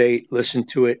at the debate, listen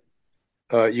to it.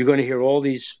 You're going to hear all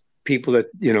these people that,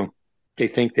 they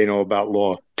think they know about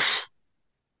law.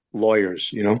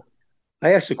 Lawyers,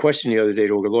 I asked a question the other day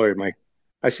to a lawyer, Mike.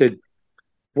 I said,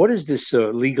 what is this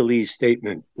legalese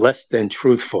statement, less than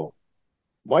truthful?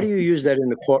 Why do you use that in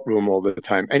the courtroom all the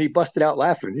time? And he busted out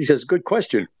laughing. He says, good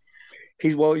question.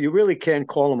 Well, you really can't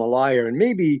call him a liar. And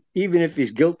maybe even if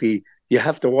he's guilty, you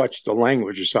have to watch the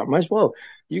language or something. As well,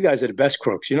 you guys are the best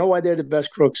crooks. You know why they're the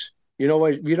best crooks? You know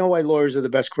why lawyers are the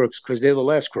best crooks? Because they're the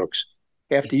last crooks.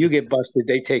 After you get busted,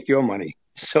 they take your money.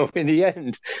 So in the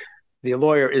end, the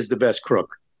lawyer is the best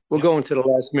crook. We're going to the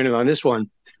last minute on this one.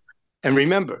 And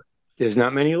remember, there's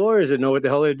not many lawyers that know what the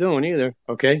hell they're doing either,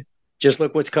 okay? Just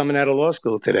look what's coming out of law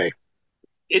school today.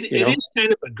 It is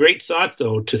kind of a great thought,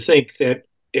 though, to think that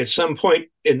at some point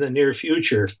in the near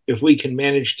future, if we can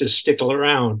manage to stickle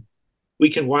around,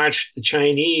 we can watch the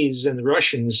Chinese and the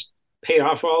Russians pay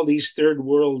off all these third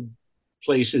world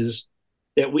places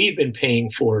that we've been paying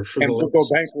for and the last go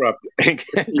bankrupt.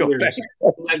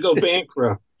 Go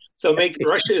bankrupt. They'll make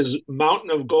Russia's mountain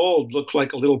of gold look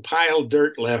like a little pile of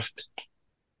dirt left.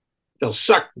 They'll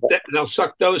suck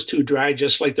those two dry,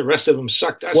 just like the rest of them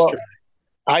sucked us dry.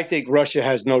 I think Russia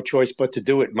has no choice but to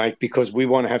do it, Mike, because we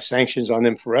want to have sanctions on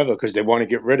them forever because they want to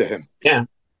get rid of him. Yeah.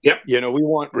 Yep. We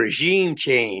want regime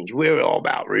change. We're all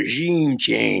about regime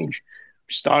change.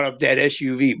 Start up that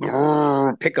SUV,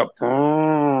 pick up,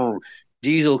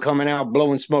 diesel coming out,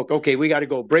 blowing smoke. Okay, we got to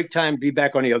go. Break time. Be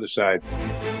back on the other side.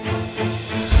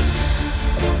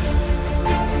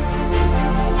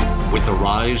 With the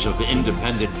rise of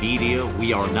independent media,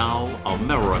 we are now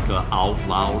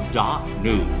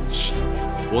AmericaOutloud.news.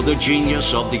 For the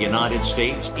genius of the United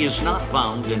States is not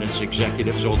found in its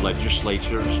executives or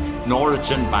legislatures, nor its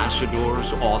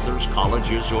ambassadors, authors,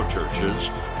 colleges, or churches,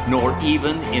 nor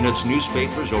even in its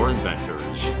newspapers or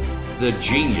inventors. The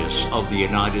genius of the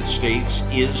United States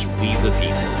is we the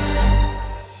people.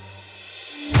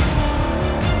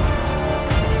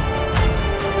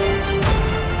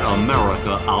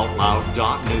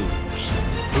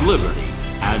 AmericaOutloud.news. Liberty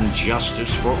and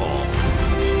justice for all.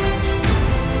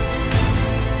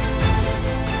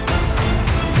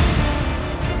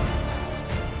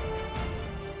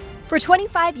 For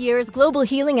 25 years, Global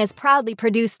Healing has proudly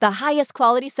produced the highest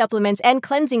quality supplements and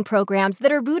cleansing programs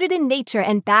that are rooted in nature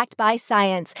and backed by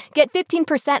science. Get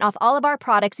 15% off all of our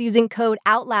products using code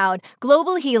OUTLOUD.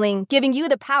 Global Healing, giving you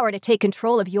the power to take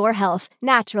control of your health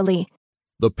naturally.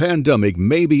 The pandemic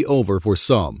may be over for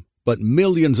some, but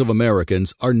millions of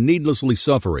Americans are needlessly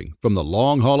suffering from the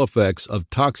long-haul effects of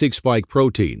toxic spike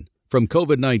protein from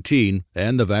COVID-19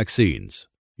 and the vaccines.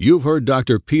 You've heard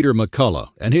Dr. Peter McCullough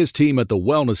and his team at the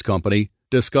Wellness Company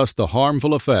discuss the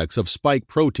harmful effects of spike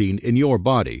protein in your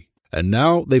body. And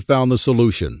now they found the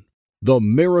solution. The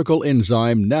miracle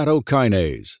enzyme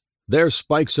nattokinase. Their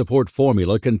spike support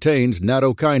formula contains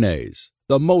nattokinase,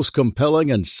 the most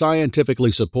compelling and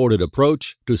scientifically supported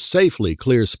approach to safely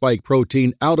clear spike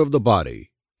protein out of the body.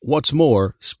 What's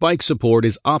more, spike support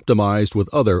is optimized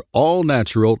with other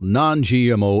all-natural,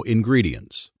 non-GMO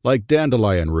ingredients, like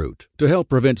dandelion root, to help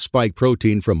prevent spike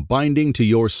protein from binding to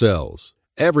your cells.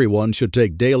 Everyone should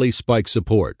take daily spike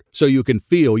support so you can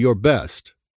feel your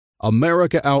best.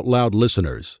 America Out Loud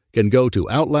listeners can go to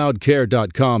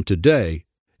OutLoudCare.com today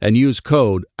and use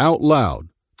code OUTLOUD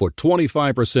for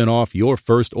 25% off your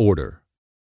first order.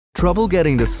 Trouble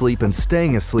getting to sleep and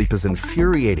staying asleep is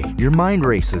infuriating. Your mind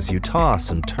races, you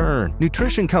toss and turn.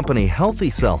 Nutrition company Healthy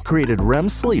Cell created REM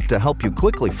sleep to help you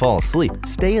quickly fall asleep,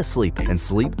 stay asleep, and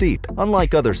sleep deep.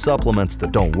 Unlike other supplements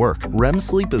that don't work, REM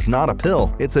sleep is not a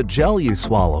pill. It's a gel you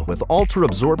swallow with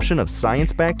ultra-absorption of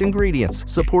science-backed ingredients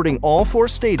supporting all 4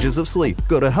 stages of sleep.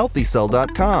 Go to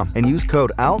HealthyCell.com and use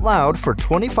code OUTLOUD for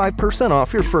 25%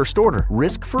 off your first order.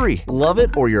 Risk-free. Love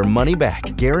it or your money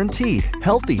back. Guaranteed.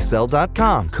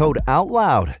 HealthyCell.com. Code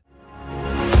OUTLOUD.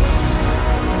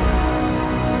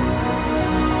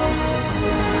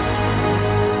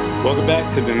 Welcome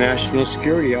back to the National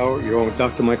Security Hour. You're on with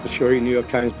Dr. Michael Shorey, New York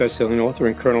Times bestselling author,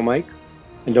 and Colonel Mike.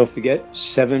 And don't forget,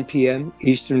 7 p.m.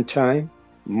 Eastern Time,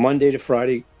 Monday to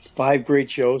Friday, 5 great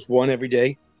shows, one every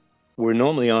day. We're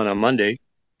normally on Monday,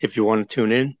 if you want to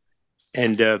tune in.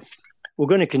 And we're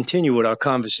going to continue with our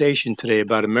conversation today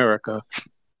about America.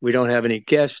 We don't have any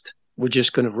guests. We're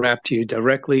just going to rap to you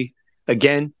directly.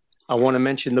 Again, I want to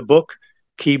mention the book.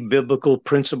 Key Biblical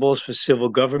Principles for Civil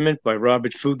Government by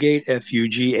Robert Fugate,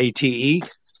 Fugate.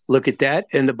 Look at that.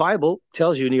 And the Bible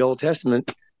tells you in the Old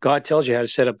Testament, God tells you how to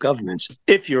set up governments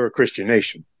if you're a Christian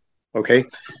nation. Okay.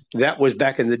 That was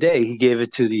back in the day. He gave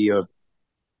it to the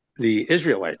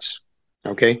Israelites.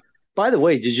 Okay. By the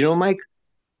way, did you know, Mike,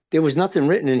 there was nothing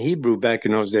written in Hebrew back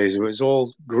in those days. It was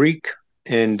all Greek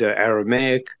and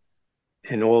Aramaic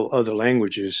and all other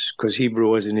languages, because Hebrew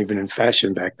wasn't even in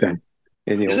fashion back then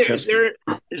in the Old Testament.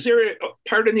 Is there a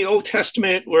part in the Old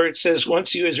Testament where it says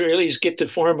once you Israelis get to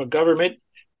form a government,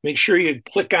 make sure you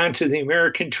click onto the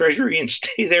American Treasury and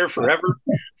stay there forever?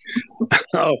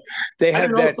 Oh, they have I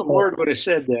don't know if the Lord would have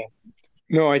said that.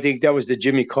 No, I think that was the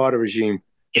Jimmy Carter regime.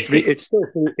 It's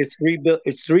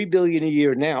 $3 billion a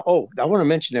year now. Oh, I want to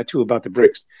mention that too about the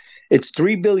BRICS. It's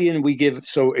 $3 billion we give.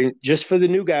 So just for the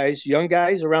new guys, young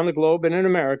guys around the globe and in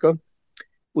America,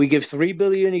 we give $3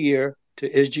 billion a year to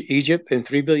Egypt and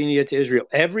 $3 billion a year to Israel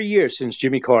every year since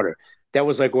Jimmy Carter. That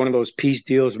was like one of those peace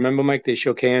deals. Remember, Mike? They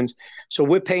shook hands. So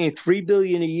we're paying $3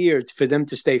 billion a year for them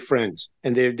to stay friends,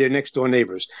 and they're next door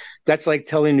neighbors. That's like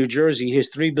telling New Jersey,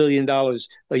 here's $3 billion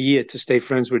a year to stay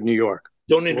friends with New York.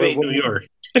 Don't invade New York.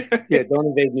 Yeah, don't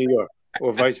invade New York,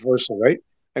 or vice versa, right?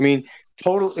 I mean,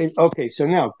 totally. Okay, so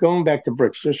now going back to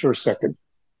BRICS just for a second.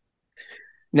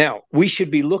 Now, we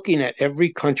should be looking at every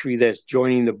country that's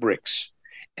joining the BRICS,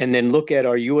 and then look at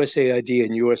our USAID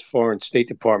and U.S. Foreign State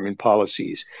Department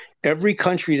policies. Every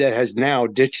country that has now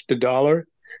ditched the dollar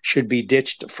should be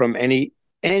ditched from any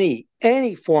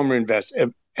former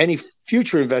any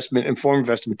future investment and foreign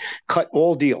investment. Cut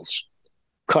all deals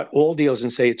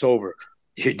and say it's over.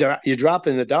 You're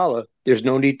dropping the dollar. There's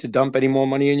no need to dump any more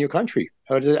money in your country.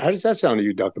 How does that sound to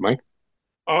you, Dr. Mike?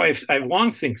 Oh, I've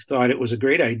long thought it was a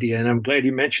great idea, and I'm glad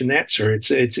you mentioned that, sir.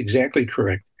 It's exactly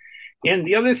correct. And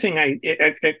the other thing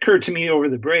it occurred to me over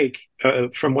the break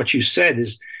from what you said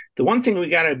is the one thing we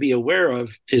got to be aware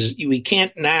of is we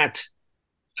can't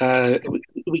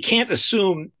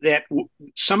assume that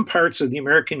some parts of the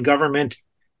American government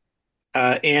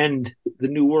and the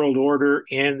New World Order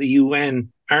and the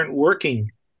UN aren't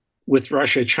working with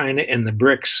Russia, China, and the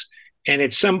BRICS. And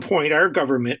at some point, our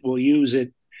government will use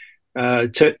it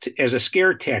as a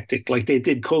scare tactic, like they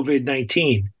did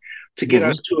COVID-19, to get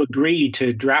us to agree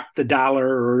to drop the dollar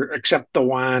or accept the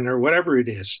yuan or whatever it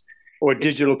is. Or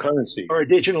digital currency. Or a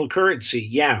digital currency,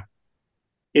 yeah.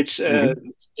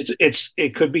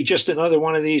 It could be just another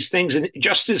one of these things, and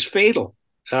just as fatal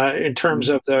in terms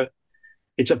of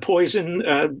it's a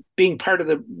poison. Being part of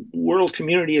the world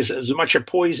community is as much a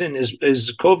poison as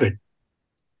COVID.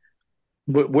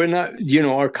 But we're not,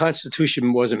 our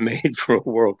Constitution wasn't made for a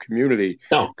world community.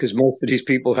 No, because most of these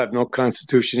people have no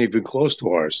Constitution even close to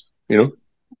ours.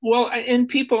 Well, and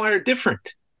people are different.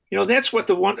 That's what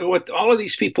all of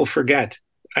these people forget.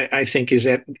 I think is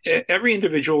that every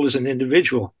individual is an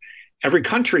individual. Every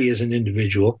country is an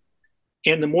individual.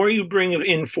 And the more you bring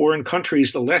in foreign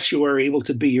countries, the less you are able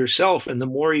to be yourself. And the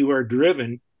more you are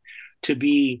driven to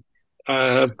be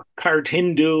part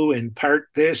Hindu and part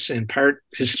this and part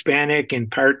Hispanic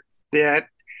and part that,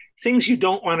 things you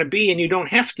don't want to be and you don't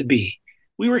have to be.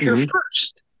 We were here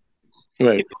first.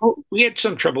 Right. We had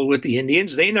some trouble with the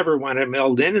Indians. They never wanted to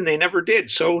meld in, and they never did.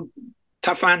 So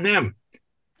tough on them.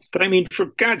 But I mean, for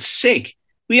God's sake,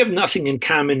 we have nothing in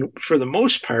common for the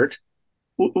most part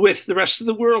with the rest of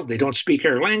the world. They don't speak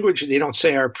our language. They don't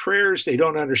say our prayers. They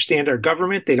don't understand our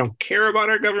government. They don't care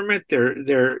about our government.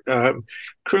 They're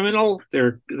criminal.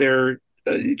 They're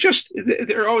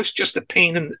always just a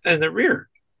pain in the rear.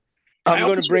 I'm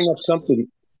going to bring up something.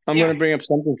 Going to bring up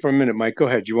something for a minute, Mike. Go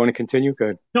ahead. You want to continue? Go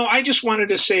ahead. No, I just wanted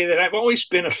to say that I've always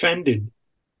been offended.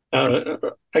 I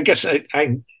guess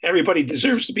everybody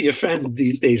deserves to be offended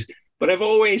these days, but I've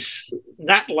always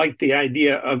not liked the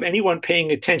idea of anyone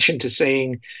paying attention to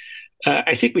saying,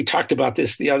 I think we talked about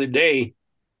this the other day,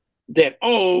 that,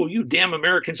 oh, you damn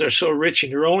Americans are so rich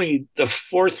and you're only the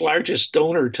fourth largest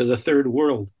donor to the third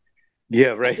world.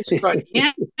 Yeah, right. But,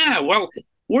 well,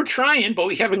 we're trying, but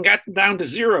we haven't gotten down to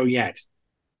zero yet.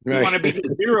 We want to be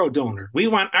the zero donor. We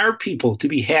want our people to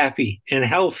be happy and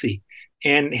healthy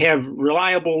and have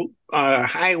reliable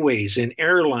highways and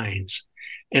airlines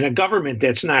and a government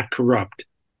that's not corrupt.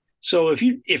 So if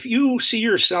you see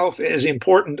yourself as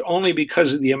important only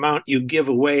because of the amount you give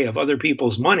away of other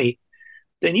people's money,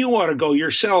 then you ought to go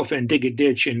yourself and dig a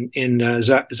ditch in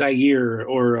Zaire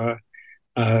or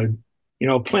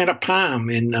plant a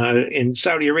palm in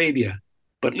Saudi Arabia.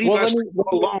 But leave us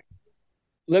alone.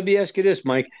 Let me ask you this,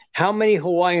 Mike. How many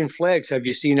Hawaiian flags have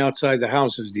you seen outside the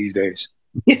houses these days?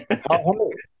 How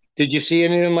many? Did you see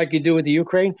any of them like you do with the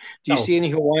Ukraine? Do you see any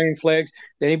Hawaiian flags?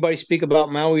 Did anybody speak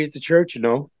about Maui at the church?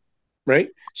 No. right?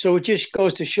 So it just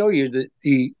goes to show you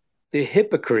the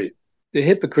hypocrite,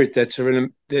 that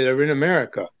are in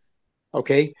America,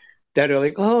 okay, that are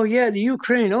like, oh yeah, the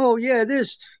Ukraine, oh yeah,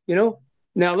 this, you know.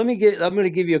 Now I'm going to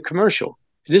give you a commercial.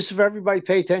 This is for everybody.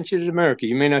 Pay attention to America.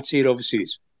 You may not see it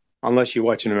overseas, unless you're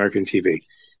watching American TV.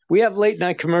 We have late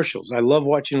night commercials. I love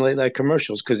watching late night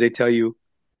commercials because they tell you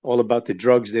all about the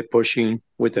drugs they're pushing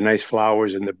with the nice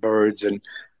flowers and the birds and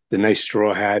the nice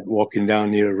straw hat walking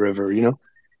down near the river, you know.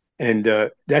 And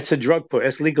that's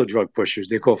that's legal drug pushers.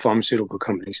 They call pharmaceutical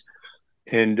companies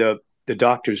and the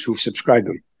doctors who subscribe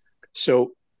them.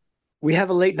 So we have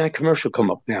a late night commercial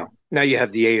come up now. Now you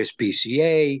have the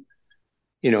ASPCA,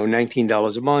 you know,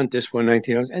 $19 a month, this one,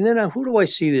 $19. And then who do I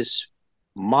see? This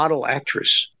model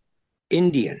actress,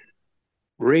 Indian,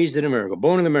 raised in America,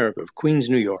 born in America, Queens,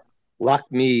 New York,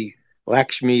 Lakshmi,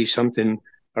 something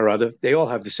or other. They all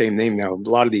have the same name now. A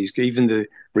lot of these, even the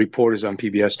reporters on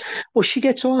PBS. Well, she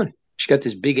gets on. She got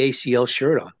this big ACL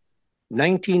shirt on,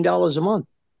 $19 a month.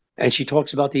 And she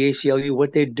talks about the ACLU,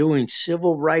 what they're doing,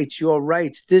 civil rights, your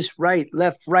rights, this right,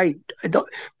 left, right,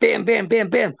 bam, bam, bam,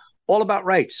 bam, all about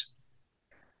rights.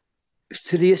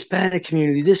 To the Hispanic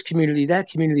community, this community, that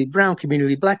community, brown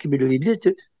community, black community,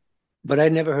 but I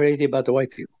never heard anything about the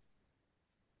white people.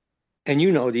 And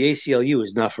you know, the ACLU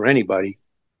is not for anybody.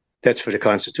 That's for the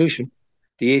Constitution.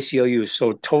 The ACLU is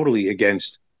so totally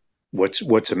against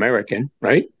what's American,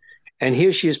 right? And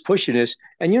here she is pushing this.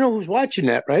 And you know who's watching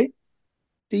that, right?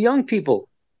 The young people,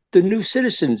 the new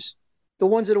citizens, the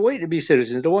ones that are waiting to be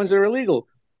citizens, the ones that are illegal.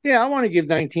 Yeah, I want to give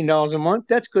 $19 a month.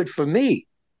 That's good for me.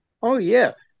 Oh,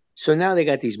 yeah. So now they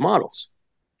got these models.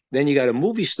 Then you got a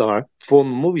movie star,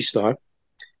 former movie star.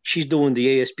 She's doing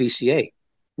the ASPCA.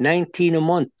 $19 a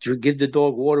month to give the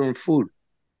dog water and food.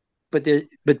 But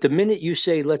the minute you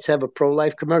say, let's have a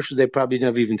pro-life commercial, they probably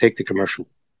never even take the commercial.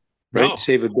 Right? No.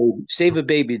 Save a baby. Save a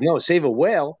baby. No, save a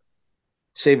whale.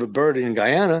 Save a bird in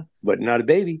Guyana, but not a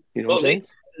baby. You know what I'm saying?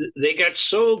 They got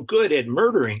so good at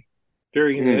murdering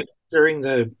during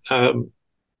the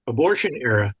abortion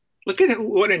era. Look at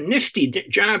what a nifty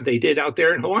job they did out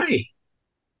there in Hawaii.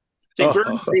 They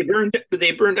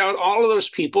burned out all of those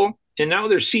people, and now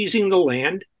they're seizing the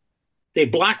land. They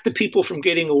blocked the people from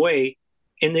getting away,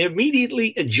 and the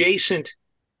immediately adjacent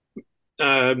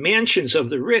mansions of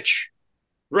the rich,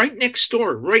 right next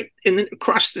door,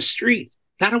 across the street.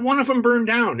 Not a one of them burned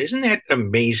down. Isn't that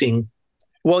amazing?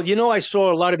 Well, you know, I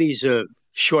saw a lot of these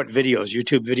short videos,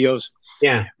 YouTube videos,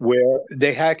 where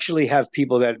they actually have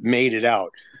people that made it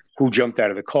out, who jumped out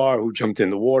of the car, who jumped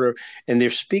in the water, and they're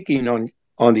speaking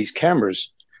on these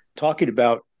cameras, talking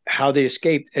about how they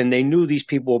escaped, and they knew these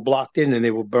people were blocked in and they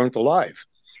were burnt alive.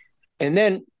 And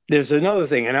then there's another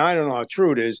thing, and I don't know how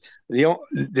true it is.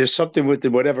 There's something with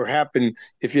whatever happened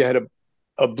if you had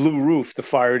a blue roof, the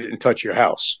fire didn't touch your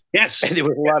house. Yes. And there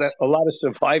was a lot of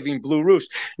surviving blue roofs.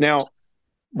 Now,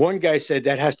 one guy said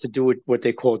that has to do with what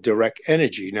they call direct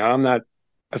energy. Now, I'm not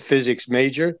a physics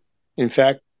major. In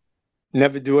fact,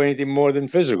 never do anything more than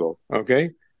physical, okay?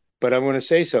 But I'm going to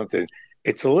say something.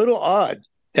 It's a little odd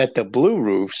that the blue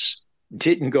roof homes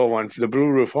didn't go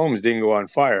on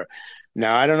fire.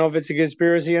 Now, I don't know if it's a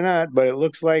conspiracy or not, but it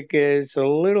looks like it's a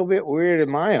little bit weird in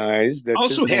my eyes. That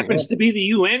also happens to be the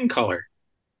UN color.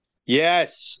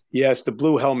 Yes, the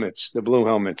blue helmets.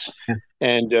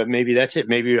 And maybe that's it.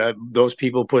 Maybe those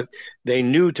people they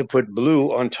knew to put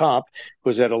blue on top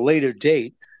because at a later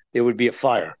date, there would be a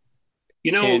fire.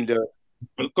 You know, and,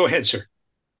 go ahead, sir.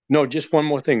 No, just one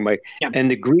more thing, Mike. Yeah. And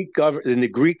the Greek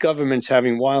government's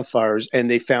having wildfires, and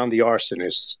they found the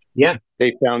arsonists. Yeah.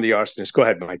 They found the arsonists. Go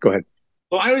ahead, Mike. Go ahead.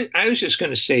 Well, I was just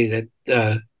going to say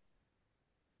that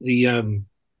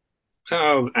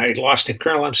I lost it,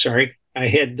 Colonel. I'm sorry. I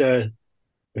had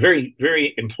very,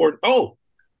 very important.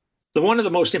 One of the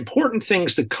most important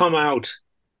things to come out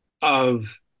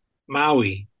of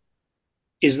Maui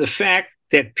is the fact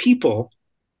that people,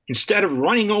 instead of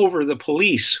running over the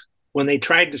police when they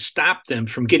tried to stop them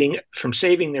from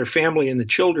saving their family and the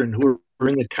children who were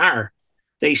in the car,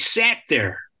 they sat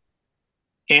there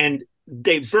and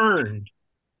they burned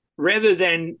rather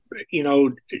than,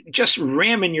 just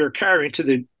ramming your car into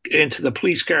the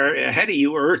police car ahead of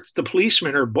you or the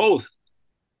policeman or both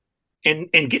and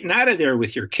getting out of there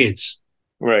with your kids.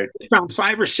 Right. They found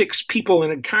 5 or 6 people in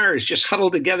the cars just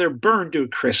huddled together, burned to a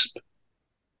crisp.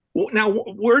 Now,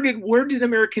 where did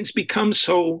Americans become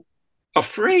so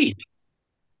afraid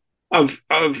of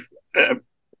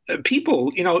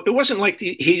people? It wasn't like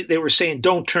they were saying,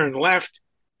 don't turn left,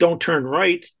 don't turn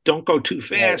right, don't go too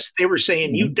fast. Right. They were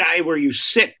saying, you die where you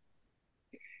sit.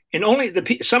 And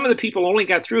some of the people only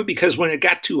got through because when it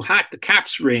got too hot, the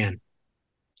cops ran.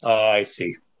 Oh, I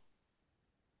see.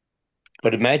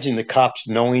 But imagine the cops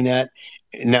knowing that.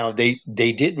 Now, they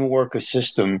didn't work a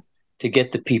system to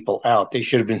get the people out. They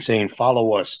should have been saying,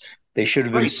 follow us. They should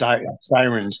have been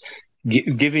sirens,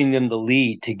 giving them the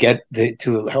lead to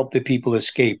help the people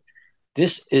escape.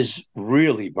 This is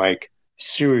really, Mike,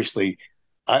 seriously,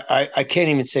 I can't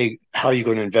even say how you're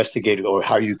going to investigate it or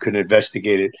how you can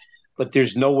investigate it, but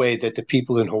there's no way that the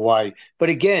people in Hawaii. But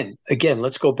again,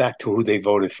 let's go back to who they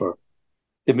voted for.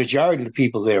 The majority of the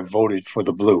people there voted for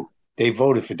the blue. They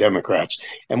voted for Democrats.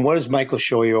 And what does Michael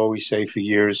Shoyer always say for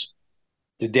years?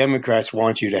 The Democrats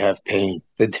want you to have pain.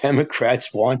 The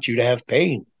Democrats want you to have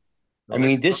pain. I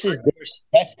mean,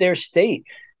 that's their state.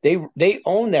 They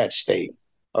own that state.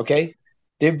 Okay.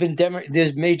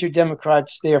 There's major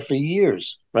Democrats there for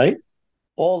years, right?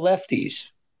 All lefties.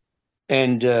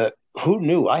 And who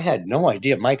knew? I had no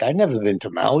idea, Mike. I'd never been to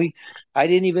Maui. I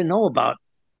didn't even know about.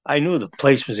 I knew the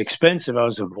place was expensive. I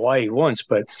was in Hawaii once,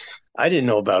 but I didn't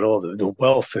know about all the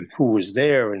wealth and who was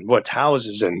there and what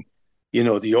houses and the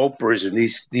Oprahs and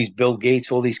these Bill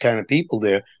Gates, all these kind of people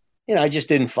there. I just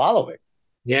didn't follow it.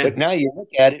 Yeah. But now you look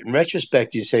at it in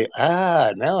retrospect, you say,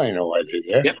 now I know why they're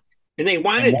there. Yep. And they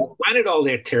wanted all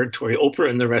that territory, Oprah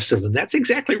and the rest of them. That's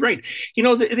exactly right.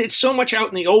 It's so much out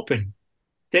in the open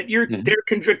that they're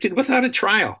convicted without a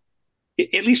trial,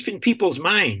 at least in people's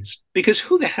minds. Because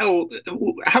how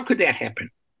could that happen?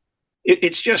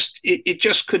 It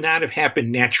just could not have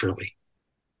happened naturally.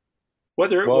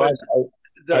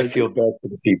 I feel bad for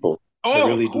the people. Oh,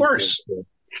 really, of course.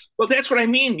 Well, that's what I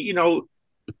mean.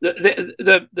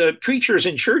 The preachers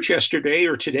in church yesterday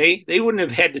or today, they wouldn't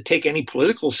have had to take any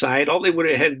political side. All they would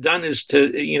have had done is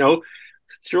to,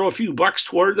 throw a few bucks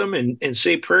toward them and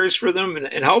say prayers for them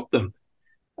and help them.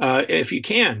 If you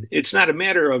can. It's not a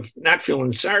matter of not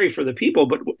feeling sorry for the people,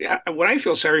 but what I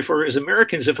feel sorry for is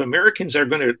Americans. If Americans are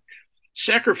going to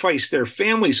sacrifice their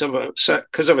families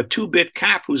because of a two-bit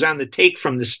cop who's on the take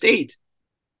from the state,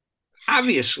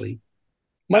 obviously.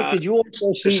 Mike, did you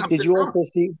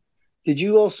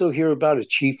also hear about a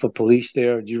chief of police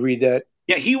there? Did you read that?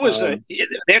 Yeah, he was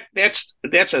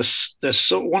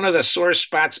that's one of the sore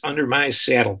spots under my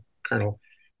saddle, Colonel.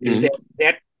 Is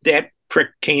that prick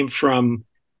came from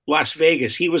Las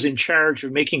Vegas. He was in charge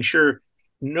of making sure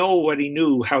nobody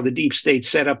knew how the deep state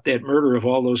set up that murder of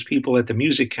all those people at the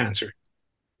music concert.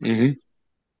 Mm-hmm.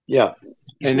 Yeah,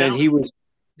 then he was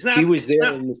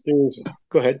there in the series.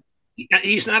 Go ahead.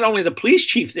 He's not only the police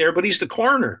chief there, but he's the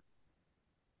coroner.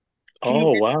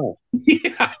 Oh, wow.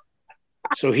 Yeah.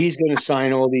 So he's going to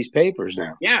sign all these papers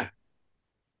now. Yeah.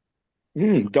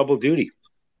 Double duty.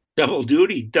 Double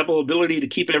duty, double ability to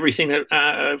keep everything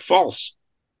false.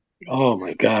 Oh,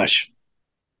 my gosh.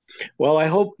 Well, I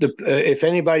hope if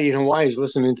anybody in Hawaii is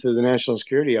listening to the National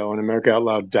Security Hour on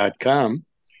AmericaOutloud.com,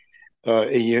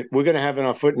 we're going to have in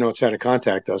our footnotes how to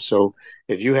contact us. So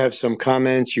if you have some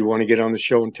comments, you want to get on the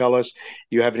show and tell us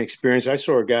you have an experience. I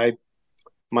saw a guy,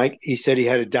 Mike, he said he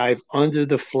had to dive under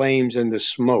the flames and the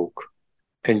smoke,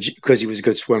 and because he was a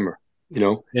good swimmer,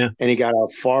 and he got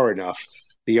out far enough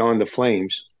beyond the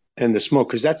flames and the smoke.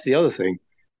 Because that's the other thing.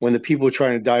 When the people were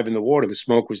trying to dive in the water, the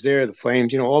smoke was there, the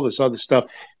flames, all this other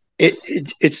stuff.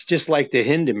 It's just like the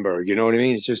Hindenburg, you know what I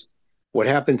mean? It's just what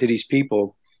happened to these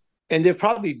people. And there'll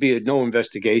probably be no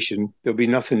investigation. There'll be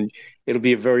nothing. It'll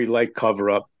be a very light cover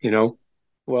up,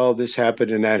 Well, this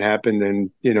happened and that happened.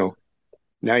 And,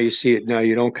 now you see it, now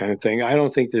you don't kind of thing. I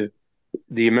don't think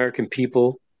the American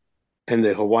people and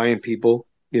the Hawaiian people,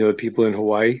 the people in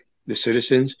Hawaii, the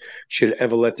citizens, should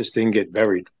ever let this thing get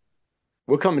buried.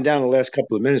 We're coming down the last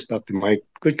couple of minutes, Dr. Mike.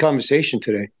 Good conversation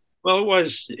today. Well, it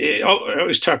was. I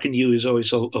was talking to you is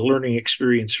always a learning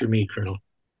experience for me, Colonel.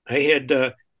 I had.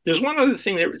 There's one other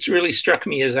thing that really struck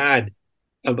me as odd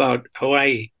about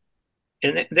Hawaii,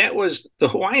 and that was the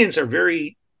Hawaiians are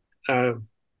very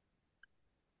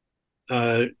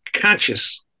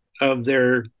conscious of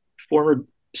their former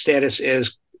status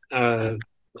as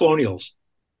colonials,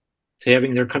 to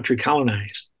having their country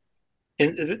colonized,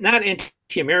 and not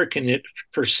anti-American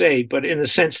per se, but in the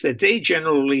sense that they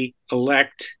generally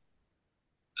elect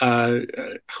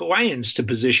Hawaiians to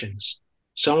positions.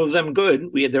 Some of them good.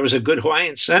 There was a good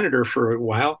Hawaiian senator for a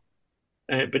while,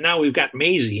 but now we've got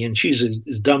Maisie, and she's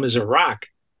as dumb as a rock.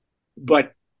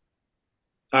 But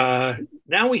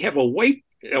now we have a white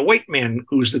man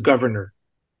who's the governor,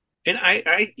 and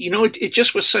it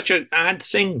just was such an odd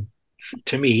thing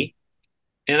to me.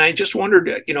 And I just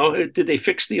wondered, did they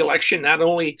fix the election not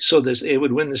only so that they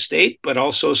would win the state, but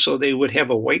also so they would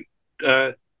have a white?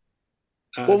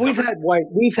 Well, we've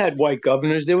had white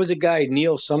governors. There was a guy,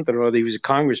 Neil something or other. He was a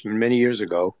congressman many years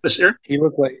ago. Was there? He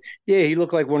looked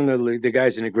like one of the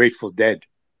guys in the Grateful Dead.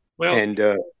 Well, and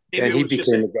and he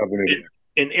became the governor.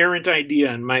 An errant idea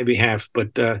on my behalf,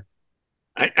 but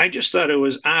I just thought it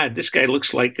was odd. This guy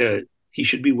looks like he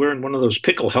should be wearing one of those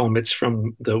pickle helmets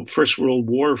from the First World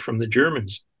War from the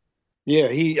Germans. Yeah,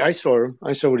 I saw him.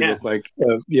 I saw what he looked like.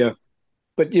 Yeah.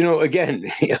 But, again,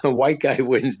 a white guy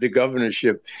wins the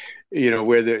governorship,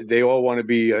 where they all want to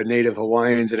be Native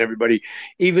Hawaiians and everybody,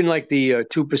 even like the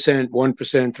 2%, 1%,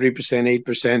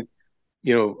 3%,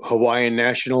 8%, Hawaiian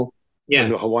national,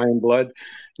 Hawaiian blood.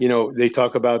 They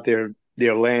talk about their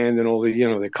land and all the,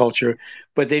 their culture,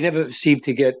 but they never seem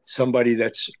to get somebody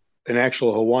that's an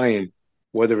actual Hawaiian,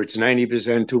 whether it's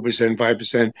 90%, 2%,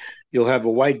 5%. You'll have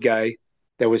a white guy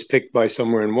that was picked by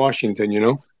somewhere in Washington,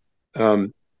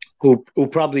 who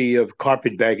probably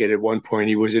carpetbagged it at one point.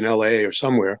 He was in L.A. or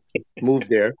somewhere, moved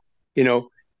there,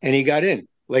 and he got in.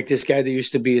 Like this guy that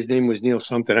used to be, his name was Neil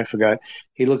something, I forgot.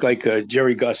 He looked like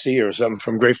Jerry Garcia or something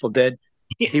from Grateful Dead.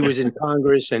 He was in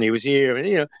Congress and he was here.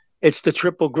 And, it's the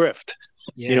triple grift.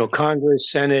 Yeah.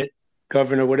 Congress, Senate,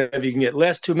 governor, whatever you can get.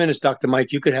 Last 2 minutes, Dr.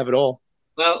 Mike, you could have it all.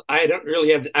 Well, I don't know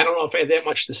if I have that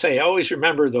much to say. I always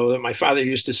remember, though, that my father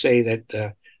used to say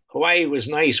that Hawaii was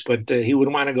nice, but he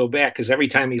wouldn't want to go back because every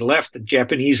time he left, the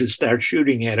Japanese would start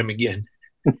shooting at him again.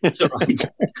 So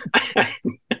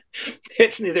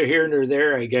it's neither here nor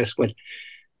there, I guess. But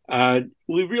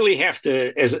we really have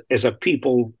to, as a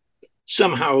people,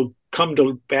 somehow come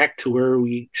back to where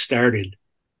we started,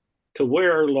 to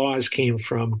where our laws came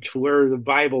from, to where the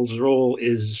Bible's role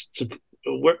is,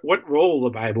 what role the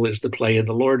Bible is to play and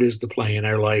the Lord is to play in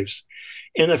our lives.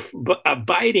 And the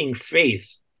abiding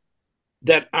faith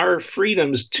that our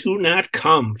freedoms do not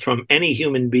come from any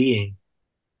human being.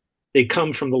 They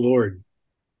come from the Lord.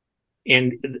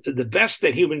 And the best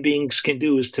that human beings can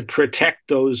do is to protect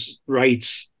those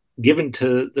rights given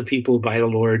to the people by the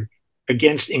Lord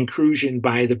against intrusion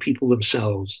by the people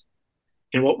themselves.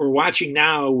 And what we're watching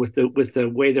now with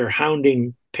the way they're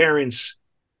hounding parents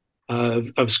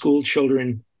of school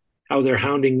children, how they're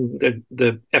hounding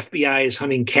the FBI is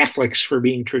hunting Catholics for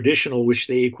being traditional, which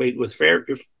they equate with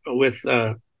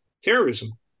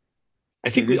terrorism. I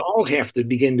think we all have to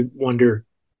begin to wonder,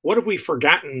 what have we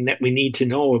forgotten that we need to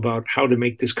know about how to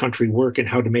make this country work and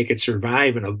how to make it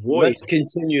survive and avoid? Let's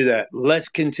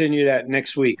continue that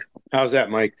next week. How's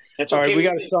that, Mike? That's all okay. Right, we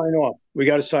got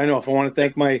to sign off. I want to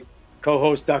thank my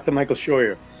co-host, Dr. Michael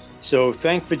Scheuer. So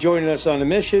thanks for joining us on the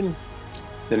mission.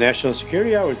 The National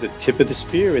Security Hour is the tip of the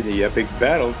spear in the epic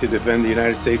battle to defend the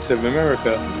United States of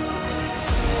America.